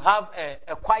to have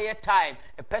a quiet time,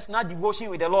 a personal devotion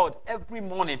with the Lord every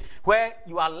morning, where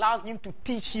you allow Him to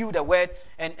teach you the word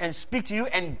and speak to you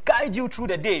and guide you through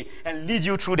the day and lead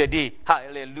you through the day.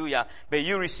 Hallelujah. May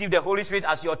you receive the Holy Spirit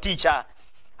as your teacher.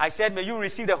 I said, may you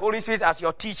receive the Holy Spirit as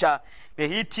your teacher. May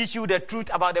He teach you the truth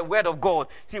about the Word of God.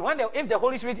 See, if the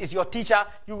Holy Spirit is your teacher,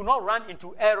 you will not run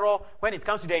into error when it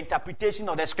comes to the interpretation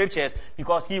of the Scriptures,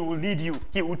 because He will lead you.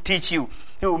 He will teach you.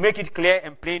 He will make it clear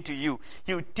and plain to you.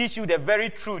 He will teach you the very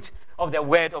truth of the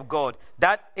Word of God.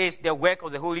 That is the work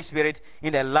of the Holy Spirit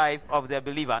in the life of the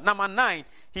believer. Number 9,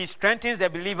 He strengthens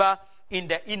the believer in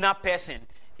the inner person.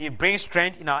 He brings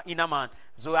strength in our inner man.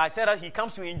 So I said that He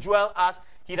comes to indwell us.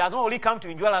 He does not only come to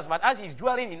indwell us, but as He's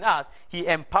dwelling in us, He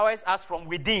empowers us from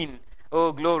within.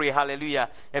 Oh, glory, hallelujah.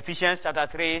 Ephesians chapter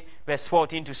 3, verse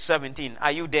 14 to 17.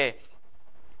 Are you there?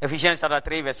 Ephesians chapter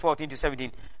 3, verse 14 to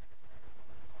 17.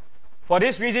 For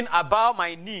this reason, I bow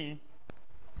my knee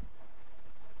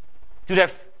to the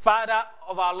Father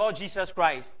of our Lord Jesus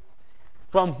Christ,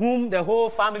 from whom the whole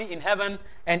family in heaven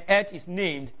and earth is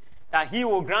named, that He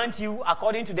will grant you,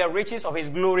 according to the riches of His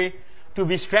glory, to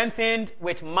be strengthened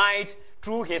with might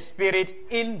through His Spirit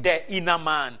in the inner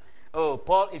man. Oh,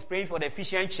 Paul is praying for the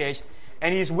Ephesian church,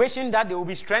 and he's wishing that they will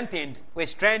be strengthened with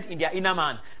strength in their inner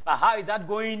man. But how is that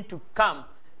going to come?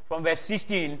 From verse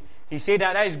 16, he said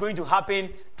that is going to happen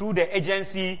through the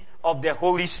agency of the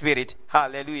Holy Spirit.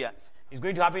 Hallelujah. It's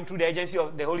going to happen through the agency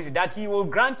of the Holy Spirit, that He will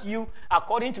grant you,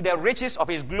 according to the riches of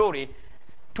His glory,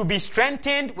 to be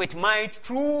strengthened with might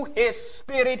through His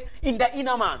Spirit in the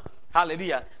inner man.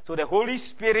 Hallelujah. So the Holy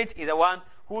Spirit is the one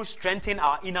who strengthens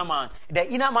our inner man. The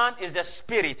inner man is the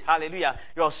spirit. Hallelujah.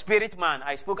 Your spirit man.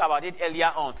 I spoke about it earlier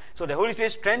on. So the Holy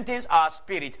Spirit strengthens our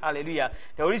spirit. Hallelujah.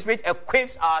 The Holy Spirit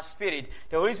equips our spirit.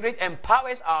 The Holy Spirit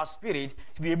empowers our spirit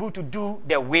to be able to do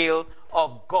the will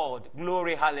of God.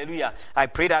 Glory, hallelujah. I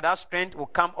pray that that strength will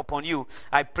come upon you.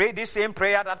 I pray this same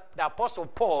prayer that the Apostle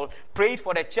Paul prayed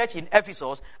for the church in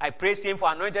Ephesus. I pray same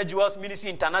for Anointed Jewels Ministry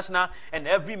International and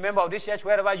every member of this church,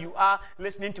 wherever you are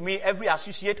listening to me, every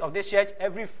associate of this church,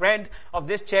 every friend of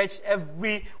this church,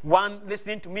 everyone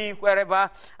listening to me,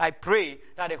 wherever. I pray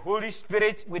that the Holy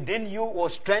Spirit within you will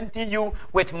strengthen you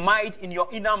with might in your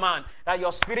inner man, that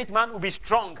your spirit man will be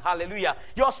strong. Hallelujah.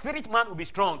 Your spirit man will be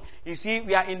strong. You see,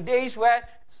 we are in days where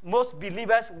most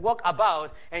believers walk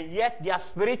about, and yet their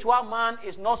spiritual man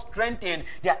is not strengthened.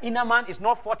 Their inner man is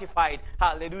not fortified.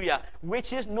 Hallelujah.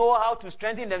 Witches know how to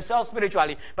strengthen themselves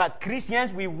spiritually, but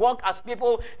Christians, we walk as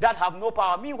people that have no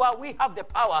power. Meanwhile, we have the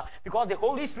power because the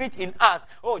Holy Spirit in us,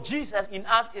 Jesus in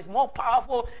us, is more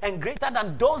powerful and greater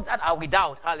than those that are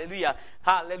without. Hallelujah.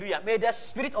 Hallelujah. May the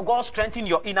Spirit of God strengthen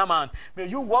your inner man. May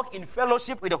you walk in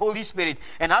fellowship with the Holy Spirit.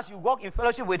 And as you walk in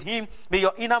fellowship with Him, may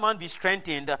your inner man be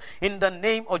strengthened. In the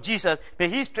name of Jesus, may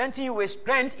He strengthen you with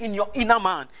strength in your inner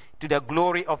man to the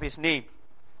glory of His name.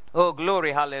 Oh,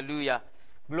 glory, hallelujah.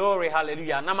 Glory,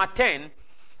 hallelujah. Number 10,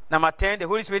 the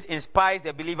Holy Spirit inspires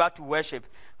the believer to worship.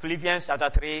 Philippians chapter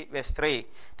 3, verse 3.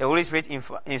 The Holy Spirit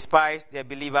inspires the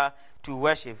believer to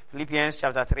worship. Philippians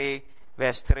chapter 3,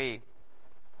 verse 3.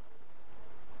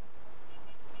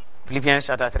 Philippians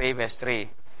chapter 3, verse 3.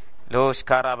 Los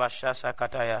karabashasa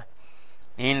kataya.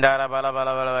 Indara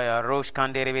balabalabaya. Rosh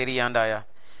kanderibiri andaya.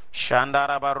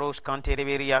 Shandaraba rosh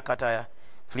kanderibiri kataya.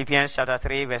 Philippians chapter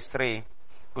 3, verse 3.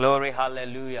 Glory,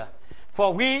 hallelujah.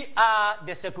 For we are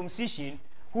the circumcision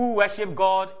who worship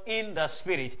God in the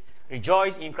Spirit,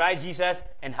 rejoice in Christ Jesus,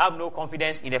 and have no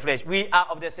confidence in the flesh. We are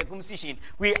of the circumcision.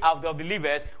 We are the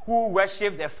believers who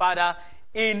worship the Father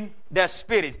in the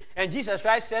Spirit. And Jesus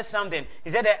Christ says something. He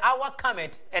said, the hour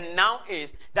cometh, and now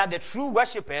is, that the true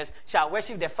worshippers shall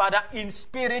worship the Father in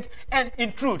spirit and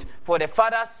in truth. For the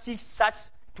Father seeks such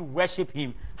to worship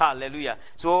Him. Hallelujah.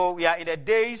 So we are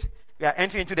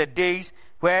entering into the days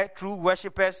where true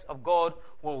worshippers of God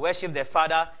will worship the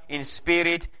Father in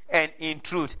spirit and in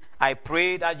truth. I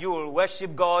pray that you will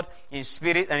worship God in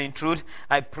spirit and in truth.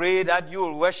 I pray that you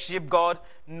will worship God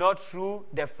not through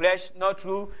the flesh, not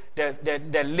through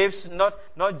the lips,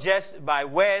 not just by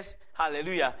words,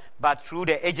 hallelujah, but through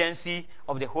the agency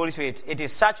of the Holy Spirit. It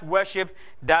is such worship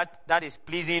that is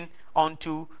pleasing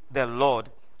unto the Lord.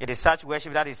 It is such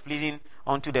worship that is pleasing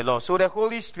unto the Lord. So the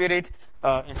Holy Spirit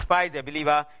inspires the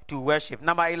believer to worship.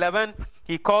 Number 11,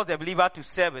 He calls the believer to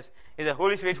service. It's the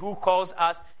Holy Spirit who calls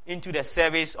us into the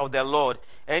service of the Lord.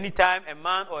 Anytime a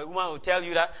man or a woman will tell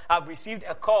you that I've received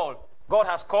a call, God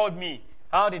has called me.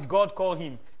 How did God call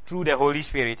him? Through the Holy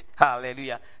Spirit.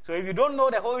 Hallelujah. So if you don't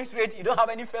know the Holy Spirit, you don't have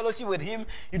any fellowship with Him,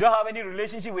 you don't have any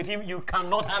relationship with Him, you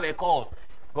cannot have a call.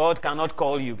 God cannot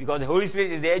call you because the Holy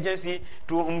Spirit is the agency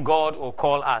through whom God will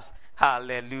call us.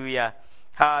 Hallelujah.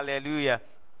 Hallelujah.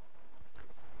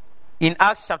 In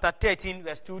Acts chapter 13,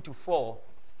 verse 2 to 4,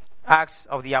 Acts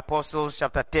of the Apostles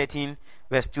chapter 13,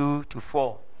 verse 2 to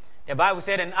 4. The Bible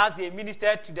said, and as they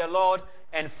ministered to the Lord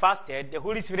and fasted, the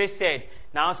Holy Spirit said,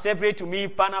 now separate to me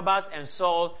Barnabas and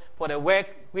Saul for the work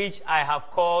which I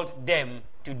have called them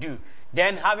to do.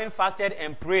 Then having fasted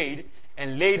and prayed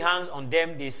and laid hands on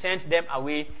them, they sent them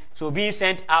away. So being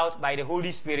sent out by the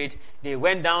Holy Spirit, they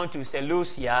went down to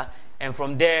Seleucia, and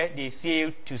from there they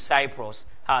sailed to Cyprus.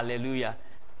 Hallelujah.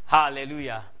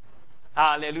 Hallelujah.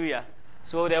 Hallelujah.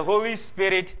 So the Holy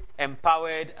Spirit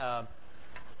empowered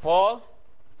Paul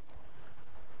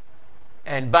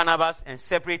and Barnabas and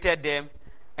separated them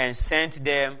and sent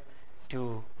them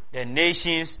to the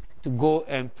nations to go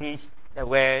and preach the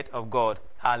word of God.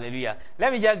 Hallelujah.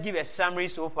 Let me just give a summary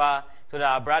so far so that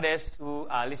our brothers who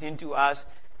are listening to us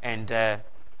and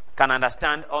can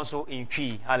understand also in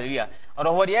key. Hallelujah.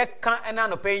 Although what you can't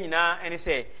no pain now and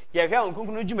say, you have on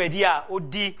Kunkunu Jumedia or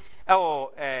D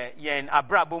or yen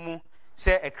abrabomu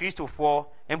say a Christo for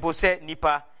and possess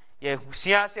nipa. Ye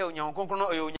sia se onyan konkron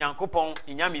o onyankopon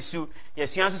nyamisu ye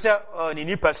sia so se ni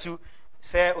nipa su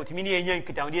se otimini enyan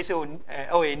kitawde se o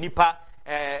nipa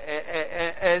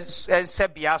se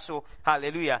bia so.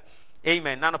 Hallelujah.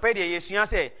 Amen. Na no pe de ye sia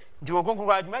se di konkron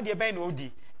adwuma de ben na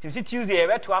odi timsi Tuesday e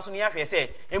beto aso ne ahwe se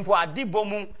empo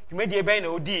adibomu dwuma de ben na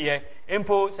odi ye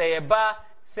empo se ye ba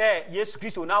se Yesu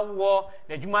Kristo na wo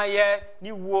na dwuma ye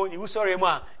ni wo ni wusore mu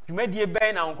a dwuma de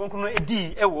ben na konkron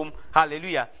edi ewom.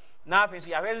 Hallelujah. Na afi so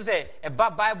ya hwe say e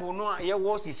ba Bible no ye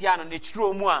wo sisia no ne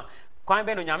chiro mu a kwan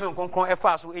be no nyame nkonkon e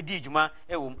fa so edi dwuma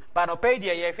ewom. Ba no pay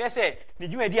dia ye hwe say ne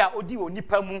dwuma di a odi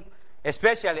onipa mu,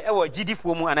 especially e wo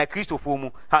gidifo mu ana Kristofo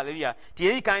mu. Hallelujah. Ti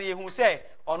yi kan ye hu say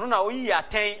ono na oyi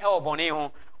aten e wo bone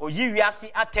ho, oyi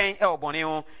wiase aten e wo bone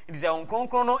ho. It is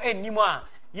nkonkon no enimu a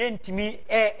ye ntimi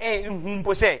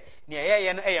nhumpo say ne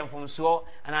ye no ye mfonso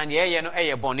ana ne ye no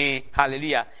ye bone.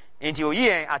 Hallelujah. Enti oyi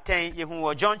aten ye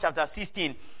hu John chapter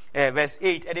 16 verse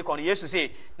 8 ede kon Jesus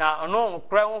say na ono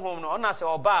kra honhom no ona se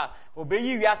oba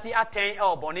obeyi wiase aten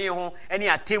obone ho ene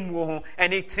atemmuo ho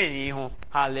ene treni ho.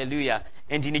 Hallelujah.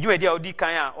 Enti ne dwuma dia odi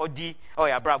kan a odi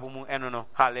ya brabo mu eno no.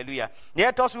 Hallelujah. Ne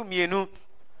etoso mienu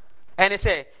ene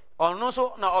se ono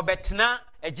so na obetena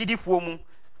agidifuo mu,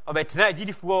 obetena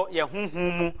agidifuo ye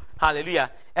honhom mu. Hallelujah.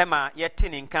 Emma yete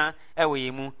ne nka ewo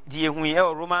yemu di ehu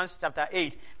ewo Romans chapter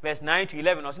 8 verse 9 to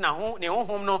 11 no se na ho ne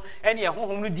honhom no ene ye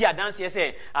honhom no di adanse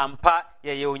se ampa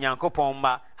ye onyankopon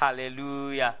ma.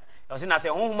 Hallelujah. No se na se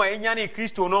honhom enya ne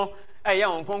Kristo no eye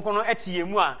onkonkon no etie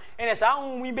mu a ene sa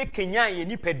honhom yi be kenya ye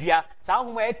nipadua, sa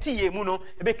honhom etie mu no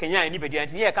be kenya ye nipadua.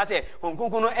 Nti ye ka se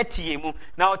onkonkon no etie mu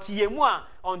na otie mu a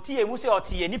ontie mu se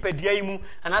otie nipadua yi mu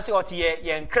ana se otie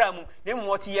ye nkra mu ne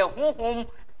mu otie honhom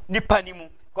nipa ni mu.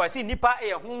 Because see nipa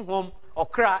e honhom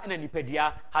okra na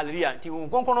nipadua. Hallelujah. Ti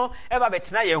honhom no e ba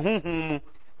betena ye honhom mu.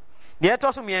 De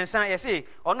etoso miensan ye say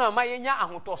ono ma yenya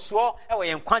ahotoso e wo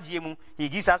ye nkwagye mu. He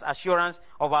gives us assurance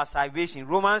of our salvation.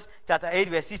 Romans chapter 8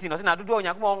 verse 16 no say na dodo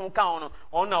onyankopon ho ka ono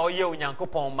ona oye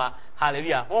onyankopon ma.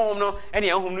 Hallelujah. Honhom no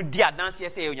ene honhom no di adanse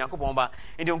say onyankopon ba.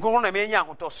 Ende honhom na menya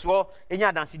ahotoso enya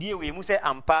adanse die we mu say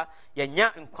ampa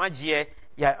yenya nkwagye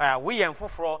ya we yen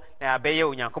foforo na abeye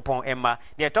onyankopon emma.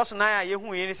 De etoso na ya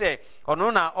yehu yin say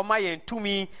ono na oma yen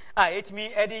tumi a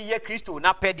etimi ede ye Kristo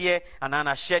na pede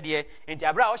anana hyede. Enti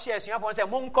abra o hye asuafo say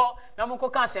monko na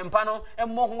monko ka sempa no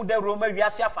emmo hu da Roma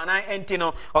wiase afanan enti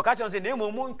no o ka chon say na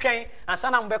emo montwen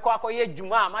ansana mbekọ akoye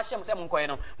dwuma a ma hyem say monko ye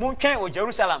no montwen o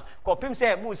Jerusalem kopim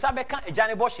say mu sabeka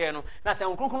ejane bo hye no na say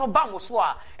nkonkon ba mo so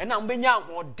a na mbenya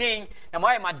ahoden na mo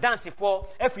aye ma dance for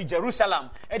every Jerusalem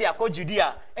e de akọ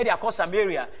Judea e de akọ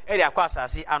Samaria e de akọ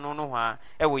asase ano no ho a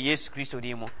e wo Yesu Kristo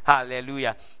di mu.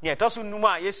 Hallelujah. Ye toso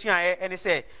numa Yesu a ene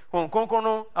say nkonkon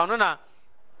no ono na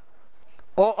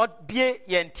o bie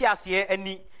ye ntiase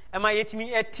ani ema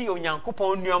yetimi eti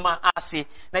onyankopon nuoma ase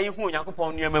na yehu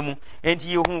onyankopon nuoma mu.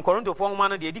 Enti yehu Korintofo nhoma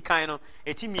no de edikan no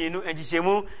etimienu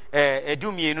enjichemu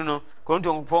edumienu no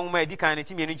Korintofo nhoma edikan no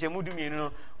etimienu enjichemu edumienu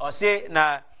no o se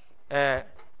na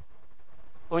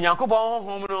onyankopon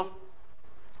honhom no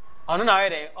ono na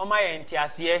wede o ma ye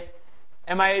ntiase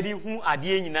ema yedi hu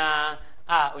ade nyina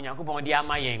a onyankopon de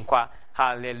ama ye nkwa.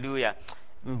 Hallelujah.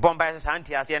 Bombay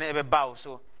santi ase no ebe bawo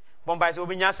so bombay so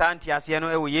obinya santi ase no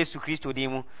ewo Yesu Kristo di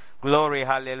mu. Glory.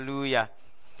 Hallelujah.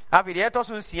 Abi de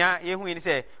etoso nsia yehu ni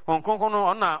se honkonkon no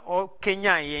ona o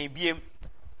Kenya yen biem.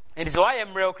 It is why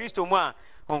emre Kristo mu a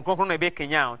honkonkon no ebe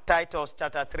Kenya. Titus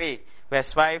chapter 3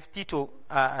 verse 5 Tito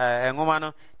ngoma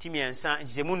no timiensa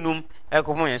njemu num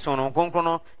ekomo yenso no honkonkon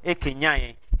no e Kenya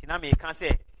yen. Tina me ka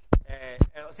se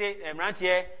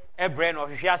emrantie ebre no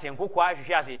hwehwe ase nkokwa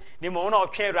hwehwe ase ne mo na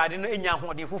otwe Awurade no enya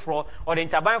hoden foforo ode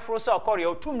ntaban foro so okore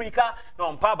otumrika na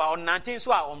ompa ba onante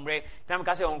so a omre tam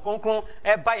ka se onkonkron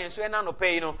eba yen so na no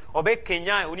pay no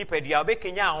obekenya onipadua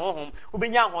obekenya honhom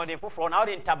obenya hoden foforo na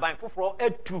ode ntaban foforo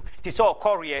atu ti se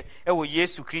okore ewo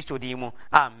Yesu Kristo din mu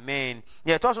amen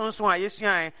ye to so nso a Yesu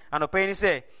an anope ni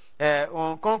se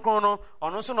onkonkron no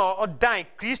ono so no odan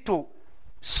Kristo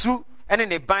su ene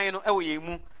ne ban no ewo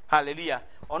yemu hallelujah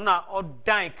ona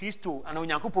odan Kristo ana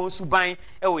onyankopon su ban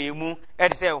ewo yemu e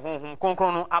de se honhom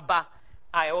konkron no aba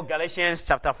a Galatians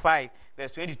chapter 5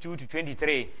 verse 22 to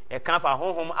 23 e kan pa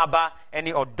honhom aba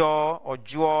ene odo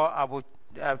ojo abo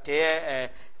te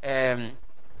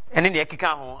ene ne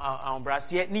ekika ho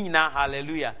ahombrase ni nyina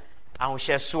hallelujah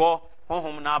ahohyeso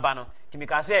honhom na aba no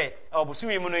timika se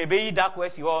obusumi mu no ebeyi da ko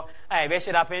asi ho a ebe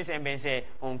hye da pensen bense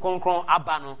onkonkron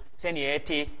aba no se ne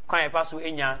ete kwan efa so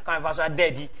enya kwan efa so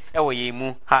adadi ewo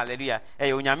yemu hallelujah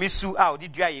e onyame su a odi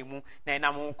dua yemu na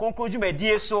enam onkonkron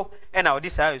dwumadie so e na odi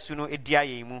saa su no edua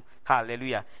yemu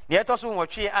hallelujah ne eto so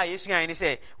nwotwe a Yesu yan ni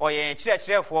se oye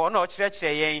kyerɛkyerɛfo na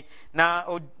ɔkyerɛkyerɛ yɛn na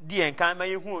odi enkan ma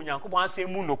yehu onyankopɔn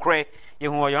asɛm nokore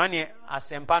yehu Yohane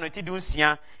asɛmpa no ti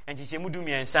dunsia enchichemu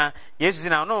dumiensa Yesu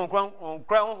na no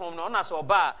nkra honhom no na so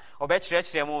ba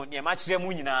ɔbɛkyerɛkyerɛ mu ne ma kyerɛ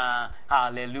mu nyinaa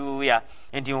hallelujah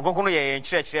enti onkonkron yɛ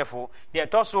kyerɛkyerɛfo de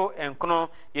eto so enkono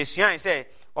Yesu yan se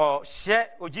ɔhyɛ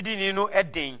ogidini no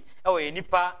eden ɛwɔ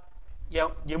nipa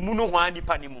ye mu no hwan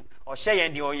nipa ni mu ɔhyɛ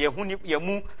yɛn de ye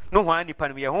mu no hwan nipa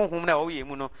ni mu ye honhom na ɔyɛ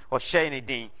mu no ɔhyɛ ne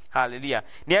den hallelujah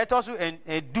ne eto so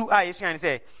du a Yesu yan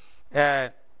se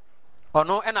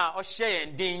ɔno ɛna ɔhyɛ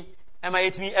yɛn den ɛma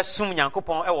yɛtumi ɛsom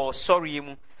Nyankopɔn ɛwɔ sɔre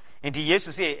mu nti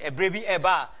Yesu se ɛbrɛ bi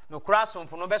ɛba no kura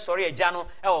somfo no bɛsɔre agya no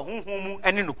ɛwɔ honhom mu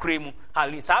ɛne no kure mu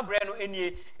hallelujah saa brɛ no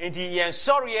enie nti yɛn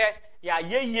sɔreɛ ya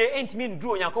yeye entimi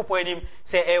ndu Onyankopɔn anim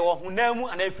se ɛwɔ honam mu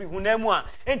ana efi honam mu a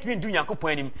entimi ndu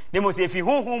Onyankopɔn anim ne mo se efi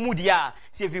honhom mu dia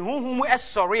se efi honhom mu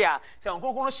ɛsɔre a se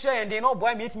onkonkon hyɛ yɛn no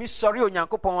boy me entimi sɔre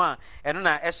Onyankopɔn a ɛno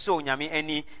na ɛsɔ Onyame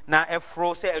ani na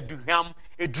ɛforo se aduhwam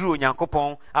eduru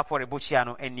Onyankopɔn afɔrebokyia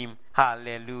no anim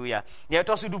hallelujah ne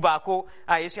ɛtɔ so du baako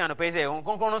a Yesu anɔpɛ sɛ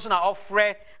onkonkon no so na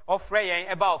ɔfrɛ yɛn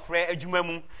ɛba ɔfrɛ adwuma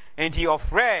mu enti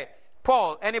ɔfrɛ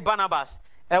Paul ɛne Barnabas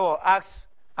ɛwɔ Acts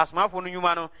asmafo no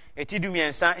nyuma no eti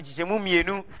dumiensa echichemu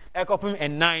mienu ekopim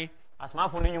enan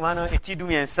asmafo no nyuma no eti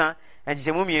dumiensa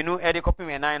echichemu mienu ede kopim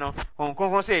enan no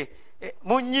onkonkron se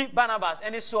munyi Barnabas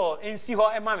ene Saul ensi ho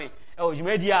emame e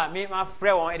odwumadi a me ma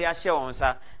frɛ wɔn ede ahyɛ wɔn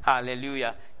sa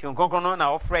hallelujah ti onkonkron no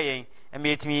na ofrɛ yɛn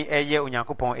emetimi eye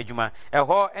Onyankopɔn adwuma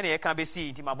ɛhɔ ene yɛka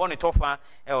besi nti mabɔ ne tɔfa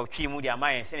twi mu de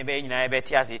amaye se ne be nyina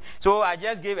ɛbɛte ase. So I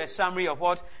just gave a summary of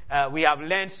what we have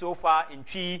learned so far in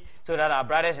Twi, so that our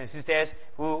brothers and sisters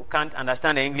who can't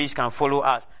understand the English can follow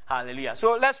us. Hallelujah.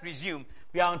 So let's resume.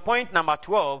 We are on point number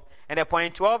 12, and the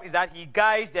point 12 is that he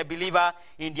guides the believer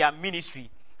in their ministry.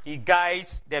 He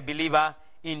guides the believer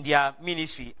in their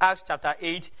ministry. Acts chapter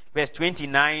 8 verse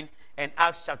 29 and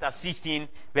Acts chapter 16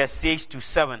 verse 6 to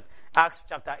 7. Acts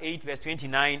chapter 8 verse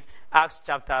 29, Acts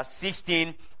chapter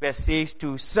 16 verse 6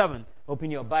 to 7. Open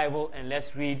your Bible and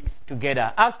let's read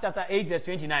together. Acts chapter 8 verse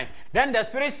 29. Then the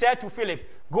Spirit said to Philip,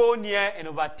 go near and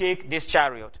overtake this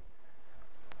chariot.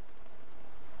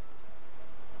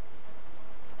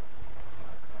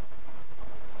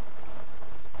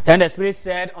 Then the Spirit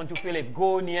said unto Philip,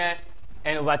 go near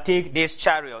and overtake this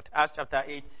chariot. Acts chapter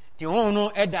 8. The one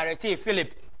who directed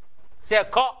Philip said,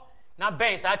 call. Na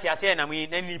ben sa tia se na mu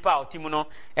na nipa otimu no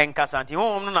enkasa nti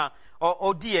honhom no na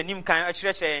odi anim kan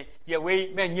akyerɛkyerɛ ye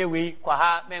wei menye wei kwa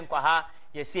ha men kwa ha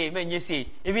ye say menye say.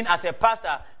 Even as a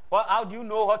pastor, how do you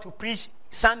know how to preach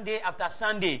Sunday after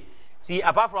Sunday? See,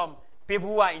 apart from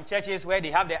people who are in churches where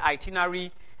they have the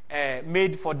itinerary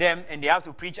made for them and they have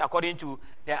to preach according to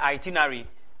the itinerary.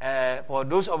 For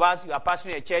those of us who are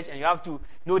pastoring a church and you have to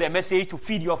know the message to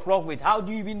feed your flock with, how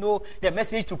do you even know the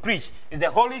message to preach? It's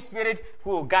the Holy Spirit who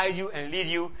will guide you and lead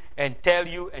you and tell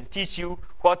you and teach you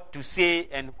what to say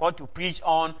and what to preach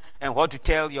on and what to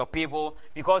tell your people,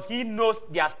 because He knows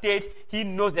their state, He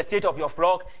knows the state of your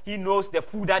flock, He knows the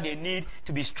food that they need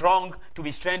to be strong, to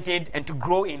be strengthened, and to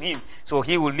grow in Him. So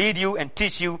He will lead you and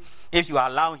teach you if you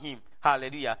allow Him.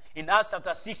 Hallelujah. In Acts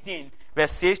chapter 16,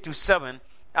 verse 6 to 7,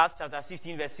 Acts chapter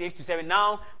 16, verse 6 to 7.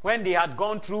 Now, when they had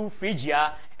gone through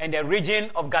Phrygia and the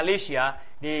region of Galatia,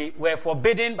 they were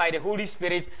forbidden by the Holy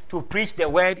Spirit to preach the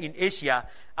word in Asia.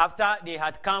 After they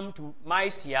had come to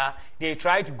Mysia, they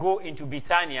tried to go into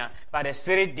Bithynia, but the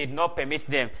Spirit did not permit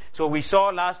them. So we saw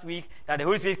last week that the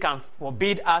Holy Spirit can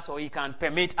forbid us or He can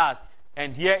permit us.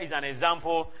 And here is an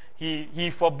example.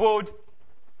 He forbade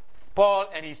Paul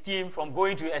and his team from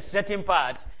going to a certain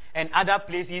part, and other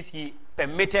places he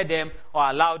permitted them or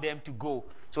allowed them to go.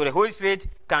 So the Holy Spirit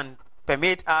can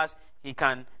permit us, he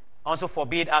can also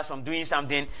forbid us from doing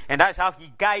something, and that's how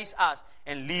he guides us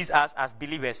and leads us as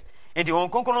believers. And the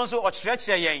Hong so or church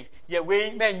saying, ye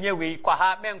way, men, ye way,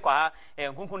 kwaha, men kwaha,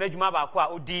 and Kunkunejuma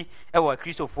Bakwa, Odi, Ewa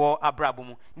Christopher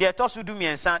Abrabumu. The Tosu Dumi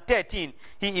and San 13,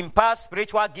 he imparts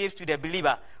spiritual gifts to the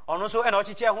believer. Also, and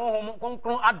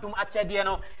Adum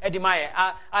Achediano Edimaya.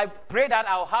 I pray that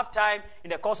I'll have time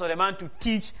in the course of the month to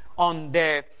teach on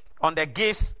the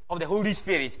gifts of the Holy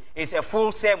Spirit. It's a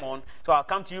full sermon, so I'll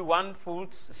come to you one full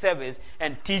service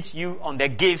and teach you on the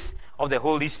gifts of the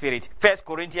Holy Spirit. 1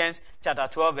 Corinthians chapter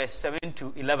 12, verse 7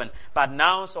 to 11. But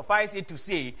now suffice it to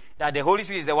say that the Holy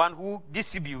Spirit is the one who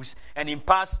distributes and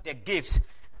imparts the gifts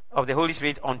of the Holy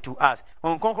Spirit unto us.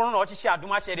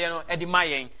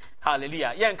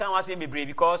 Hallelujah. Yeah, can't was me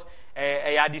because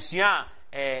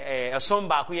a son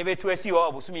back we able to see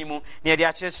or Busumimu near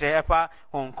the church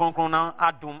on Concrona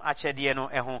Adum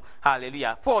Achediano Ehon.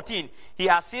 Hallelujah. 14. He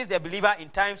assists the believer in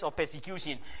times of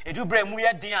persecution. And do bring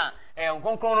Muya Dia and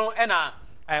Concrono Ena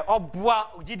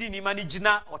Obwa Ujidi Nimani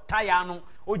Jina or Tayano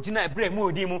or Jina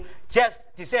Bremu Dimu just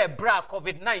to say bra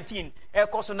COVID-19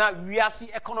 ekosona wiase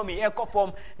economy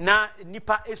ekopom na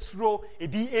nipa esro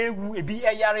ebi ewu ebi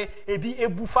eyare ebi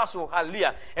ebufaso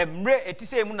hallelujah emre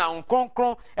etise mu na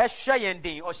nkonkron ehwe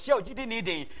yenden o hye ogidi ni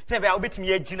den say be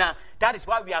obetimi agina. That is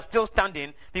why we are still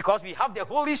standing, because we have the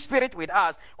Holy Spirit with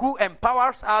us who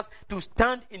empowers us to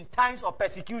stand in times of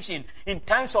persecution, in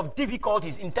times of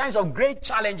difficulties, in times of great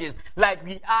challenges, like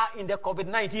we are in the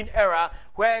COVID-19 era,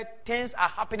 where things are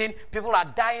happening, people are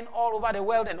dying all over the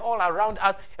world and all around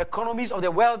us, economies of the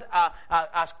world are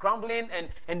scrambling,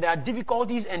 and there are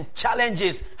difficulties and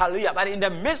challenges, hallelujah. But in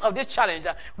the midst of this challenge,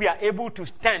 we are able to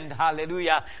stand,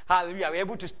 hallelujah, hallelujah. We are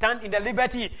able to stand in the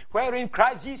liberty wherein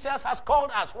Christ Jesus has called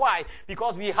us. Why?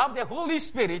 Because we have the Holy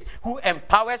Spirit who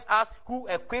empowers us, who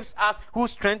equips us, who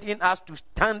strengthens us to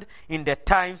stand in the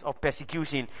times of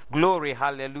persecution. Glory,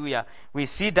 hallelujah. We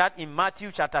see that in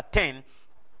Matthew chapter 10,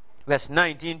 verse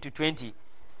 19 to 20.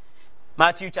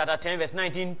 Matthew chapter 10, verse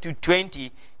 19 to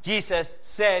 20. Jesus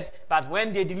said, but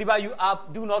when they deliver you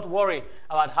up, do not worry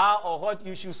about how or what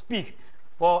you should speak,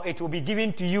 for it will be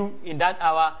given to you in that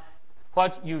hour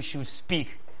what you should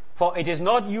speak. For it is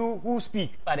not you who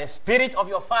speak, but the Spirit of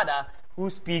your Father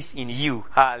who speaks in you.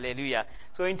 Hallelujah.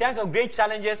 So in times of great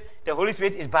challenges, the Holy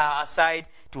Spirit is by our side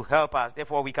to help us.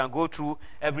 Therefore, we can go through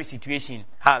every situation.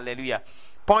 Hallelujah.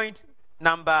 Point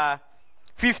number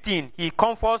 15. He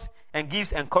comforts and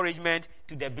gives encouragement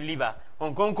to the believer.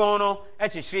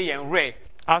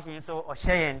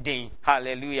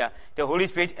 Hallelujah. The Holy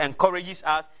Spirit encourages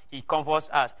us. He comforts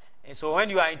us. And so when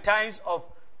you are in times of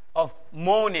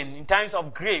mourning, in times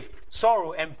of grief,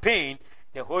 sorrow, and pain,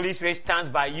 the Holy Spirit stands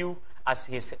by you as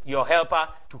your helper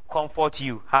to comfort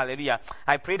you. Hallelujah.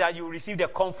 I pray that you receive the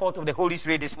comfort of the Holy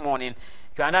Spirit this morning.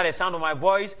 If you are under the sound of my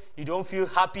voice, you don't feel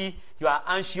happy, you are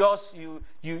anxious, you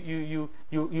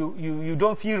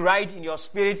don't feel right in your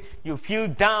spirit, you feel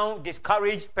down,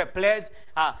 discouraged, perplexed.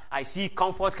 I see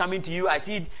comfort coming to you. I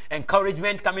see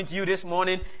encouragement coming to you this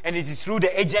morning, and it is through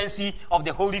the agency of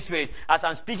the Holy Spirit. As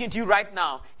I'm speaking to you right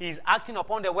now, He is acting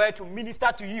upon the word to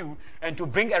minister to you and to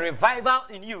bring a revival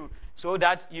in you, so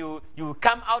that you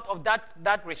come out of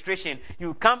that restriction,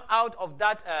 you come out of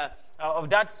that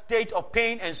state of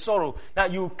pain and sorrow,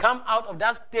 that you come out of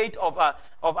that state of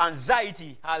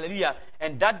anxiety, hallelujah,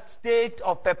 and that state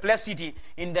of perplexity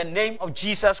in the name of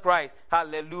Jesus Christ,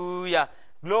 hallelujah.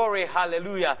 Glory,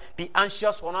 hallelujah. Be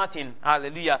anxious for nothing,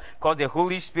 hallelujah, because the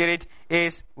Holy Spirit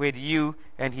is with you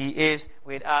and He is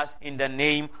with us in the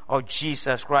name of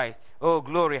Jesus Christ. Oh,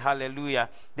 glory, hallelujah.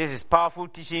 This is powerful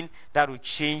teaching that will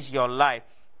change your life.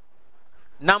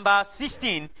 Number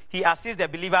 16, He assists the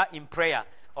believer in prayer.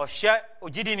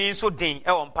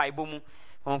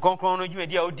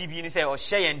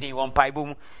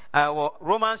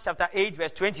 Romans chapter 8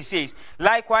 verse 20 says,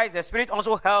 likewise the Spirit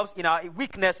also helps in our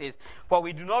weaknesses, for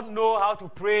we do not know how to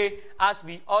pray as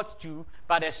we ought to,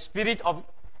 but the Spirit of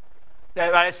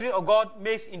God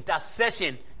makes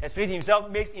intercession. The Spirit Himself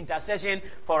makes intercession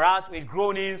for us with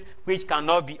groanings which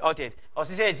cannot be uttered.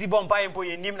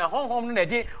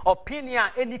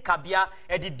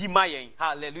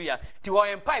 Hallelujah.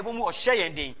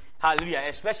 Hallelujah.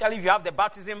 Especially if you have the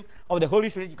baptism of the Holy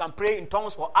Spirit, you can pray in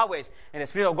tongues for hours, and the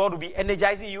Spirit of God will be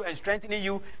energizing you and strengthening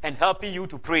you and helping you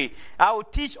to pray. I will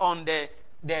teach on the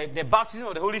baptism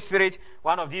of the Holy Spirit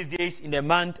one of these days in the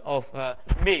month of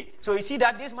May. So you see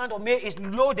that this month of May is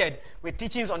loaded with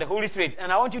teachings on the Holy Spirit,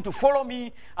 and I want you to follow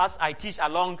me as I teach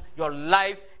along your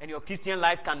life and your Christian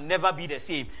life can never be the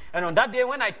same. And on that day,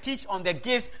 when I teach on the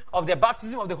gift of the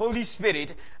baptism of the Holy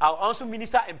Spirit, I'll also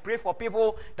minister and pray for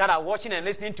people that are watching and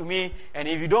listening to me. And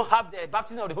if you don't have the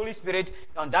baptism of the Holy Spirit,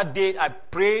 on that day, I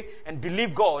pray and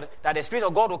believe God that the Spirit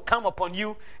of God will come upon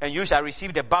you and you shall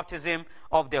receive the baptism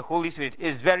of the Holy Spirit.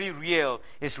 It's very real.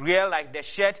 It's real like the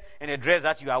shirt and the dress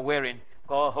that you are wearing.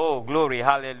 Oh, glory,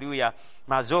 hallelujah.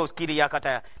 Mazos kiri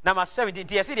yakata. Number 17.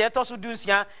 Tia si de etosu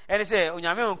dunsia. Ene se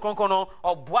onyame onkonko no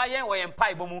oboa yen wo yen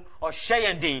pai bomu o hye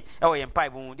yen din e wo yen pai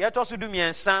bomu. De etosu du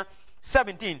miensa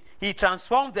 17. He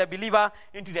transforms the believer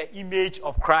into the image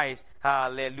of Christ.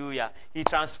 Hallelujah. He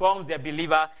transforms the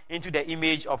believer into the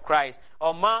image of Christ.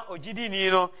 Oma ojidi ni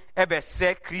no ebe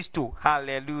se Christo.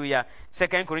 Hallelujah. 2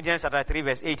 Corinthians chapter 3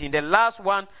 verse 18. The last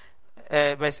one,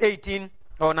 verse 18,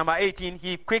 or number 18,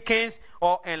 he quickens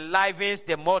or enlivens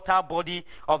the mortal body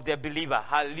of the believer.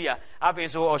 Hallelujah. Happen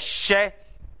so or share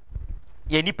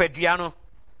ye nipeduano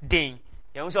din.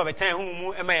 Ye unso be tan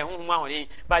humu ema ye humu ahoni.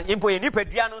 But impo ye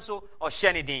nipeduano so or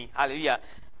share ni din. Hallelujah.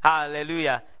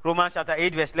 Hallelujah. Romans chapter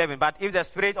 8 verse 11. But if the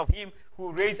spirit of him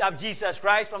who raised up Jesus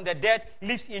Christ from the dead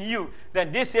lives in you,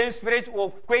 then this same spirit will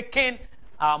quicken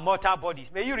our mortal bodies.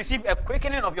 May you receive a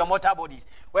quickening of your mortal bodies.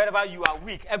 Wherever you are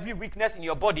weak, every weakness in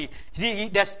your body. See,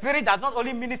 the Spirit does not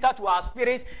only minister to our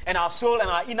spirit and our soul and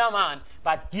our inner man,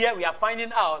 but here we are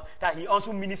finding out that He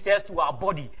also ministers to our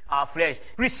body, our flesh.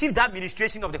 Receive that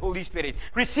ministration of the Holy Spirit.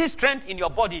 Receive strength in your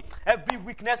body. Every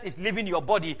weakness is leaving your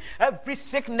body. Every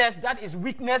sickness that is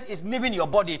weakness is leaving your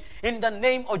body. In the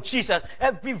name of Jesus,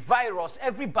 every virus,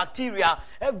 every bacteria,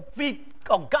 every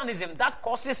organism that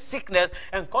causes sickness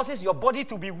and causes your body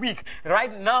to be weak,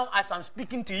 right now as I'm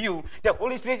speaking to you, the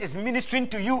Holy Spirit is ministering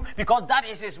to you because that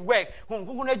is His work.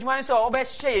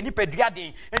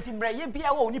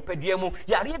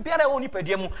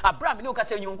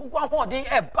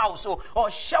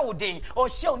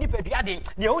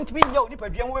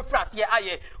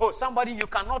 Oh, somebody, you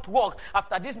cannot walk.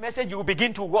 After this message, you will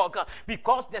begin to walk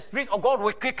because the Spirit of God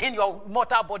will quicken your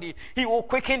mortal body. He will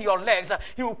quicken your legs.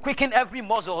 He will quicken every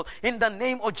muscle in the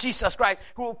name of Jesus Christ.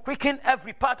 He will quicken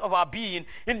every part of our being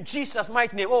in Jesus'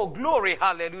 mighty name. Oh, glory,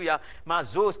 hallelujah.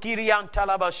 Mazos kirian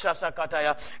talaba shasa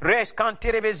kataya, res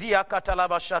kanterebezia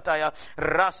katalaba shataya,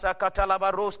 rasa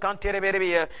katalaba ros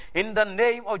kanterebezia. In the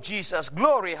name of Jesus,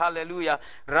 glory, hallelujah.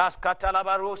 Ras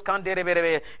katalaba ros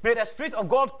kanterebezia. May the Spirit of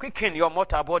God quicken your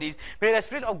mortal bodies. May the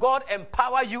Spirit of God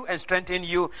empower you and strengthen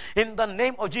you. In the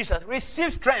name of Jesus,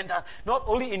 receive strength not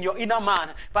only in your inner man,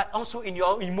 but also in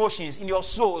your emotions, in your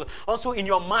soul, also in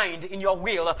your mind, in your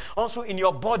will, also in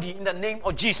your body, in the name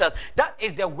of Jesus. That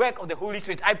is the work of the Holy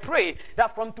Spirit. I pray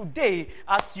that from today,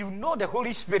 as you know the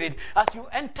Holy Spirit, as you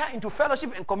enter into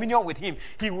fellowship and communion with Him,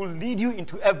 He will lead you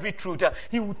into every truth.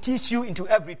 He will teach you into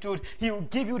every truth. He will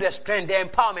give you the strength, the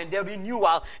empowerment, the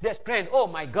renewal, the strength. Oh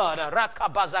my God.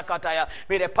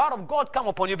 May the power of God come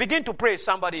upon you. Begin to pray,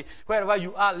 somebody. Wherever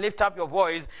you are, lift up your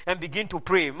voice and begin to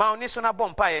pray.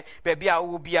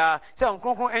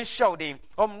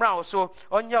 Omrao so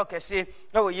onye okese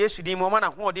ewo Yesu di mo mana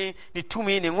hoden ni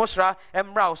tumi ni ngosra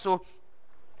emrao so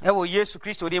ewo Yesu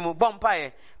Kristo di mo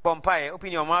bompae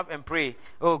open your mouth and pray.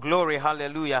 Oh, glory,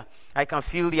 hallelujah. I can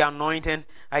feel the anointing,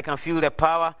 I can feel the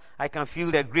power, I can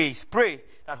feel the grace. Pray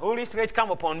that Holy Spirit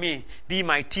come upon me, be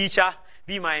my teacher,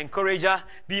 be my encourager,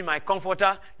 be my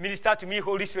comforter. Minister to me,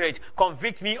 Holy Spirit.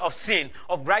 Convict me of sin,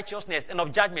 of righteousness, and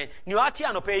of judgment. Nuati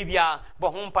anope bia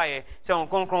bohumpae se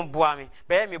onkonkron boa me.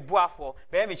 Be me boa for,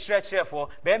 be me chire for,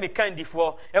 be me kandi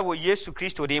for. Ewo Yesu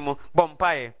Kristo demo.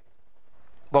 Bompae.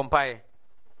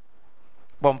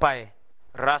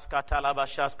 Raska talaba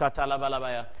shaska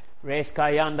talabalabaya.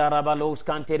 Reskayanda rabalos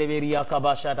kantereberia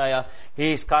kabashataya.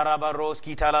 His karabaros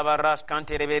kitalabaras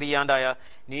kantereberiandaya.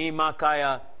 Ni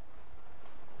makaya.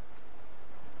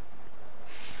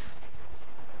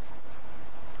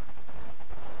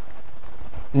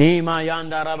 Nima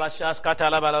yanda rabashas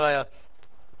katalabalaya.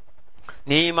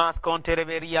 Nimas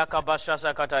kontereberia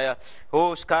kabashasa kataya.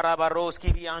 Os karabaros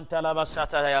kirianta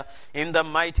labasataya. In the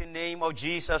mighty name of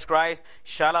Jesus Christ.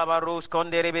 Shalabaros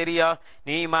kondereberia.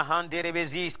 Nima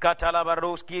handerebezis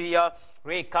katalabaros kiria.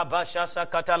 Rekabashasa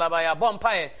katalabaya.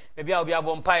 Bompae. Maybe I'll be a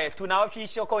bompae. To now,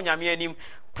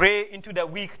 pray into the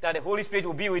week that the Holy Spirit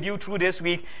will be with you through this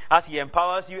week as He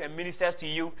empowers you and ministers to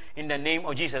you in the name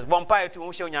of Jesus.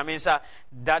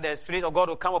 That the Spirit of God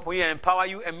will come upon you and empower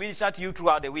you and minister to you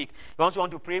throughout the week. You also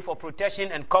want to pray for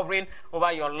protection and covering over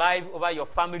your life, over your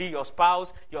family, your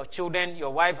spouse, your children,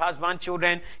 your wife, husband,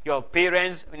 children, your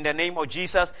parents, in the name of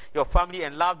Jesus, your family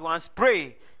and loved ones.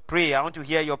 Pray. I want to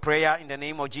hear your prayer in the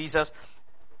name of Jesus.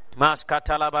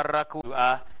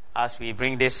 As we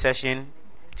bring this session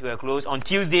to a close. On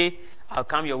Tuesday, I'll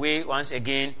come your way once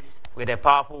again with a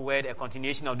powerful word, a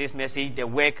continuation of this message, the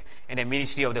work and the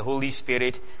ministry of the Holy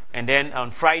Spirit. And then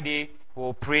on Friday,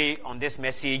 we'll pray on this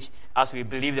message as we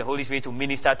believe the Holy Spirit will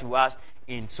minister to us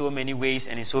in so many ways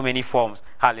and in so many forms.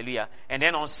 Hallelujah. And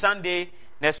then on Sunday,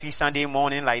 next week Sunday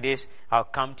morning like this, I'll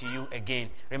come to you again.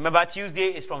 Remember, Tuesday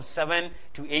is from 7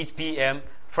 to 8 p.m.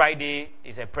 Friday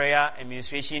is a prayer and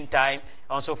ministration time,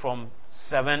 also from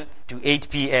 7 to 8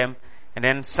 p.m. And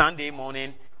then Sunday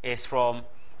morning is from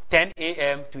 10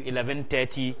 a.m. to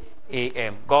 11:30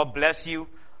 a.m. God bless you.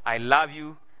 I love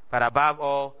you. But above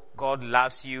all, God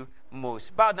loves you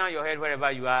most. Bow down your head wherever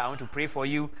you are. I want to pray for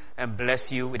you and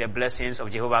bless you with the blessings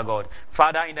of Jehovah God.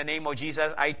 Father, in the name of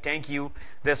Jesus, I thank you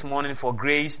this morning for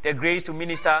grace, the grace to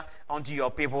minister unto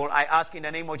your people. I ask in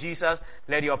the name of Jesus,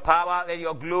 let your power, let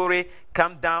your glory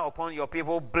come down upon your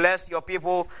people. Bless your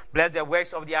people. Bless the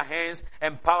works of their hands.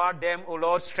 Empower them, O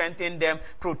Lord. Strengthen them.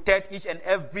 Protect each and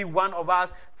every one of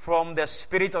us from the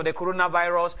spirit of the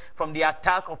coronavirus, from the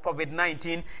attack of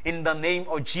COVID-19, in the name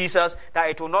of Jesus, that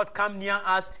it will not come near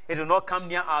us, it will not come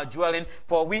near our dwelling,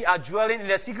 for we are dwelling in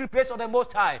the secret place of the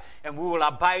Most High, and we will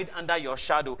abide under your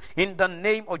shadow. In the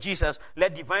name of Jesus,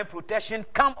 let divine protection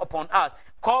come upon us.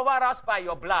 Cover us by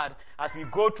your blood as we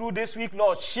go through this week,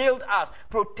 Lord. Shield us,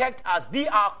 protect us, be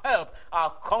our help,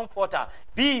 our comforter,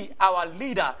 be our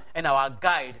leader and our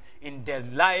guide in the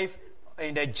life,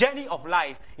 in the journey of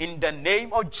life, in the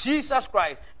name of Jesus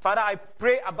Christ. Father, I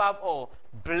pray above all,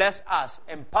 bless us,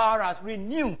 empower us,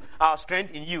 renew our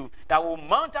strength in you, that we will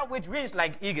mount up with wings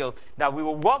like eagle, that we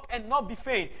will walk and not be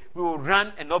faint, we will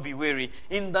run and not be weary.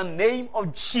 In the name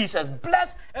of Jesus,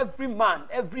 bless every man,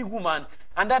 every woman,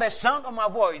 under the sound of my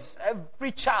voice,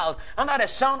 every child, under the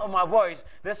sound of my voice,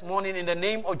 this morning in the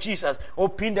name of Jesus,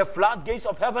 open the floodgates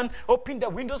of heaven, open the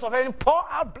windows of heaven, pour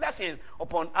out blessings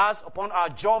upon us, upon our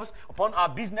jobs, upon our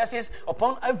businesses,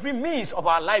 upon every means of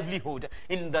our livelihood,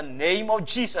 in the name of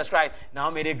Jesus Christ. Now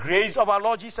may the grace of our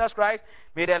Lord Jesus Christ,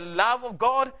 may the love of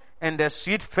God and the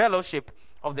sweet fellowship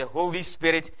of the Holy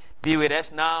Spirit be with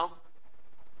us now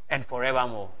and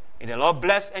forevermore. May the Lord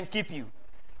bless and keep you.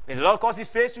 May the Lord cause his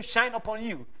face to shine upon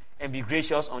you and be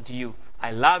gracious unto you.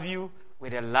 I love you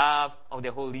with the love of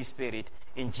the Holy Spirit.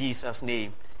 In Jesus'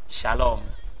 name, shalom.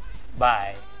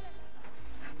 Bye.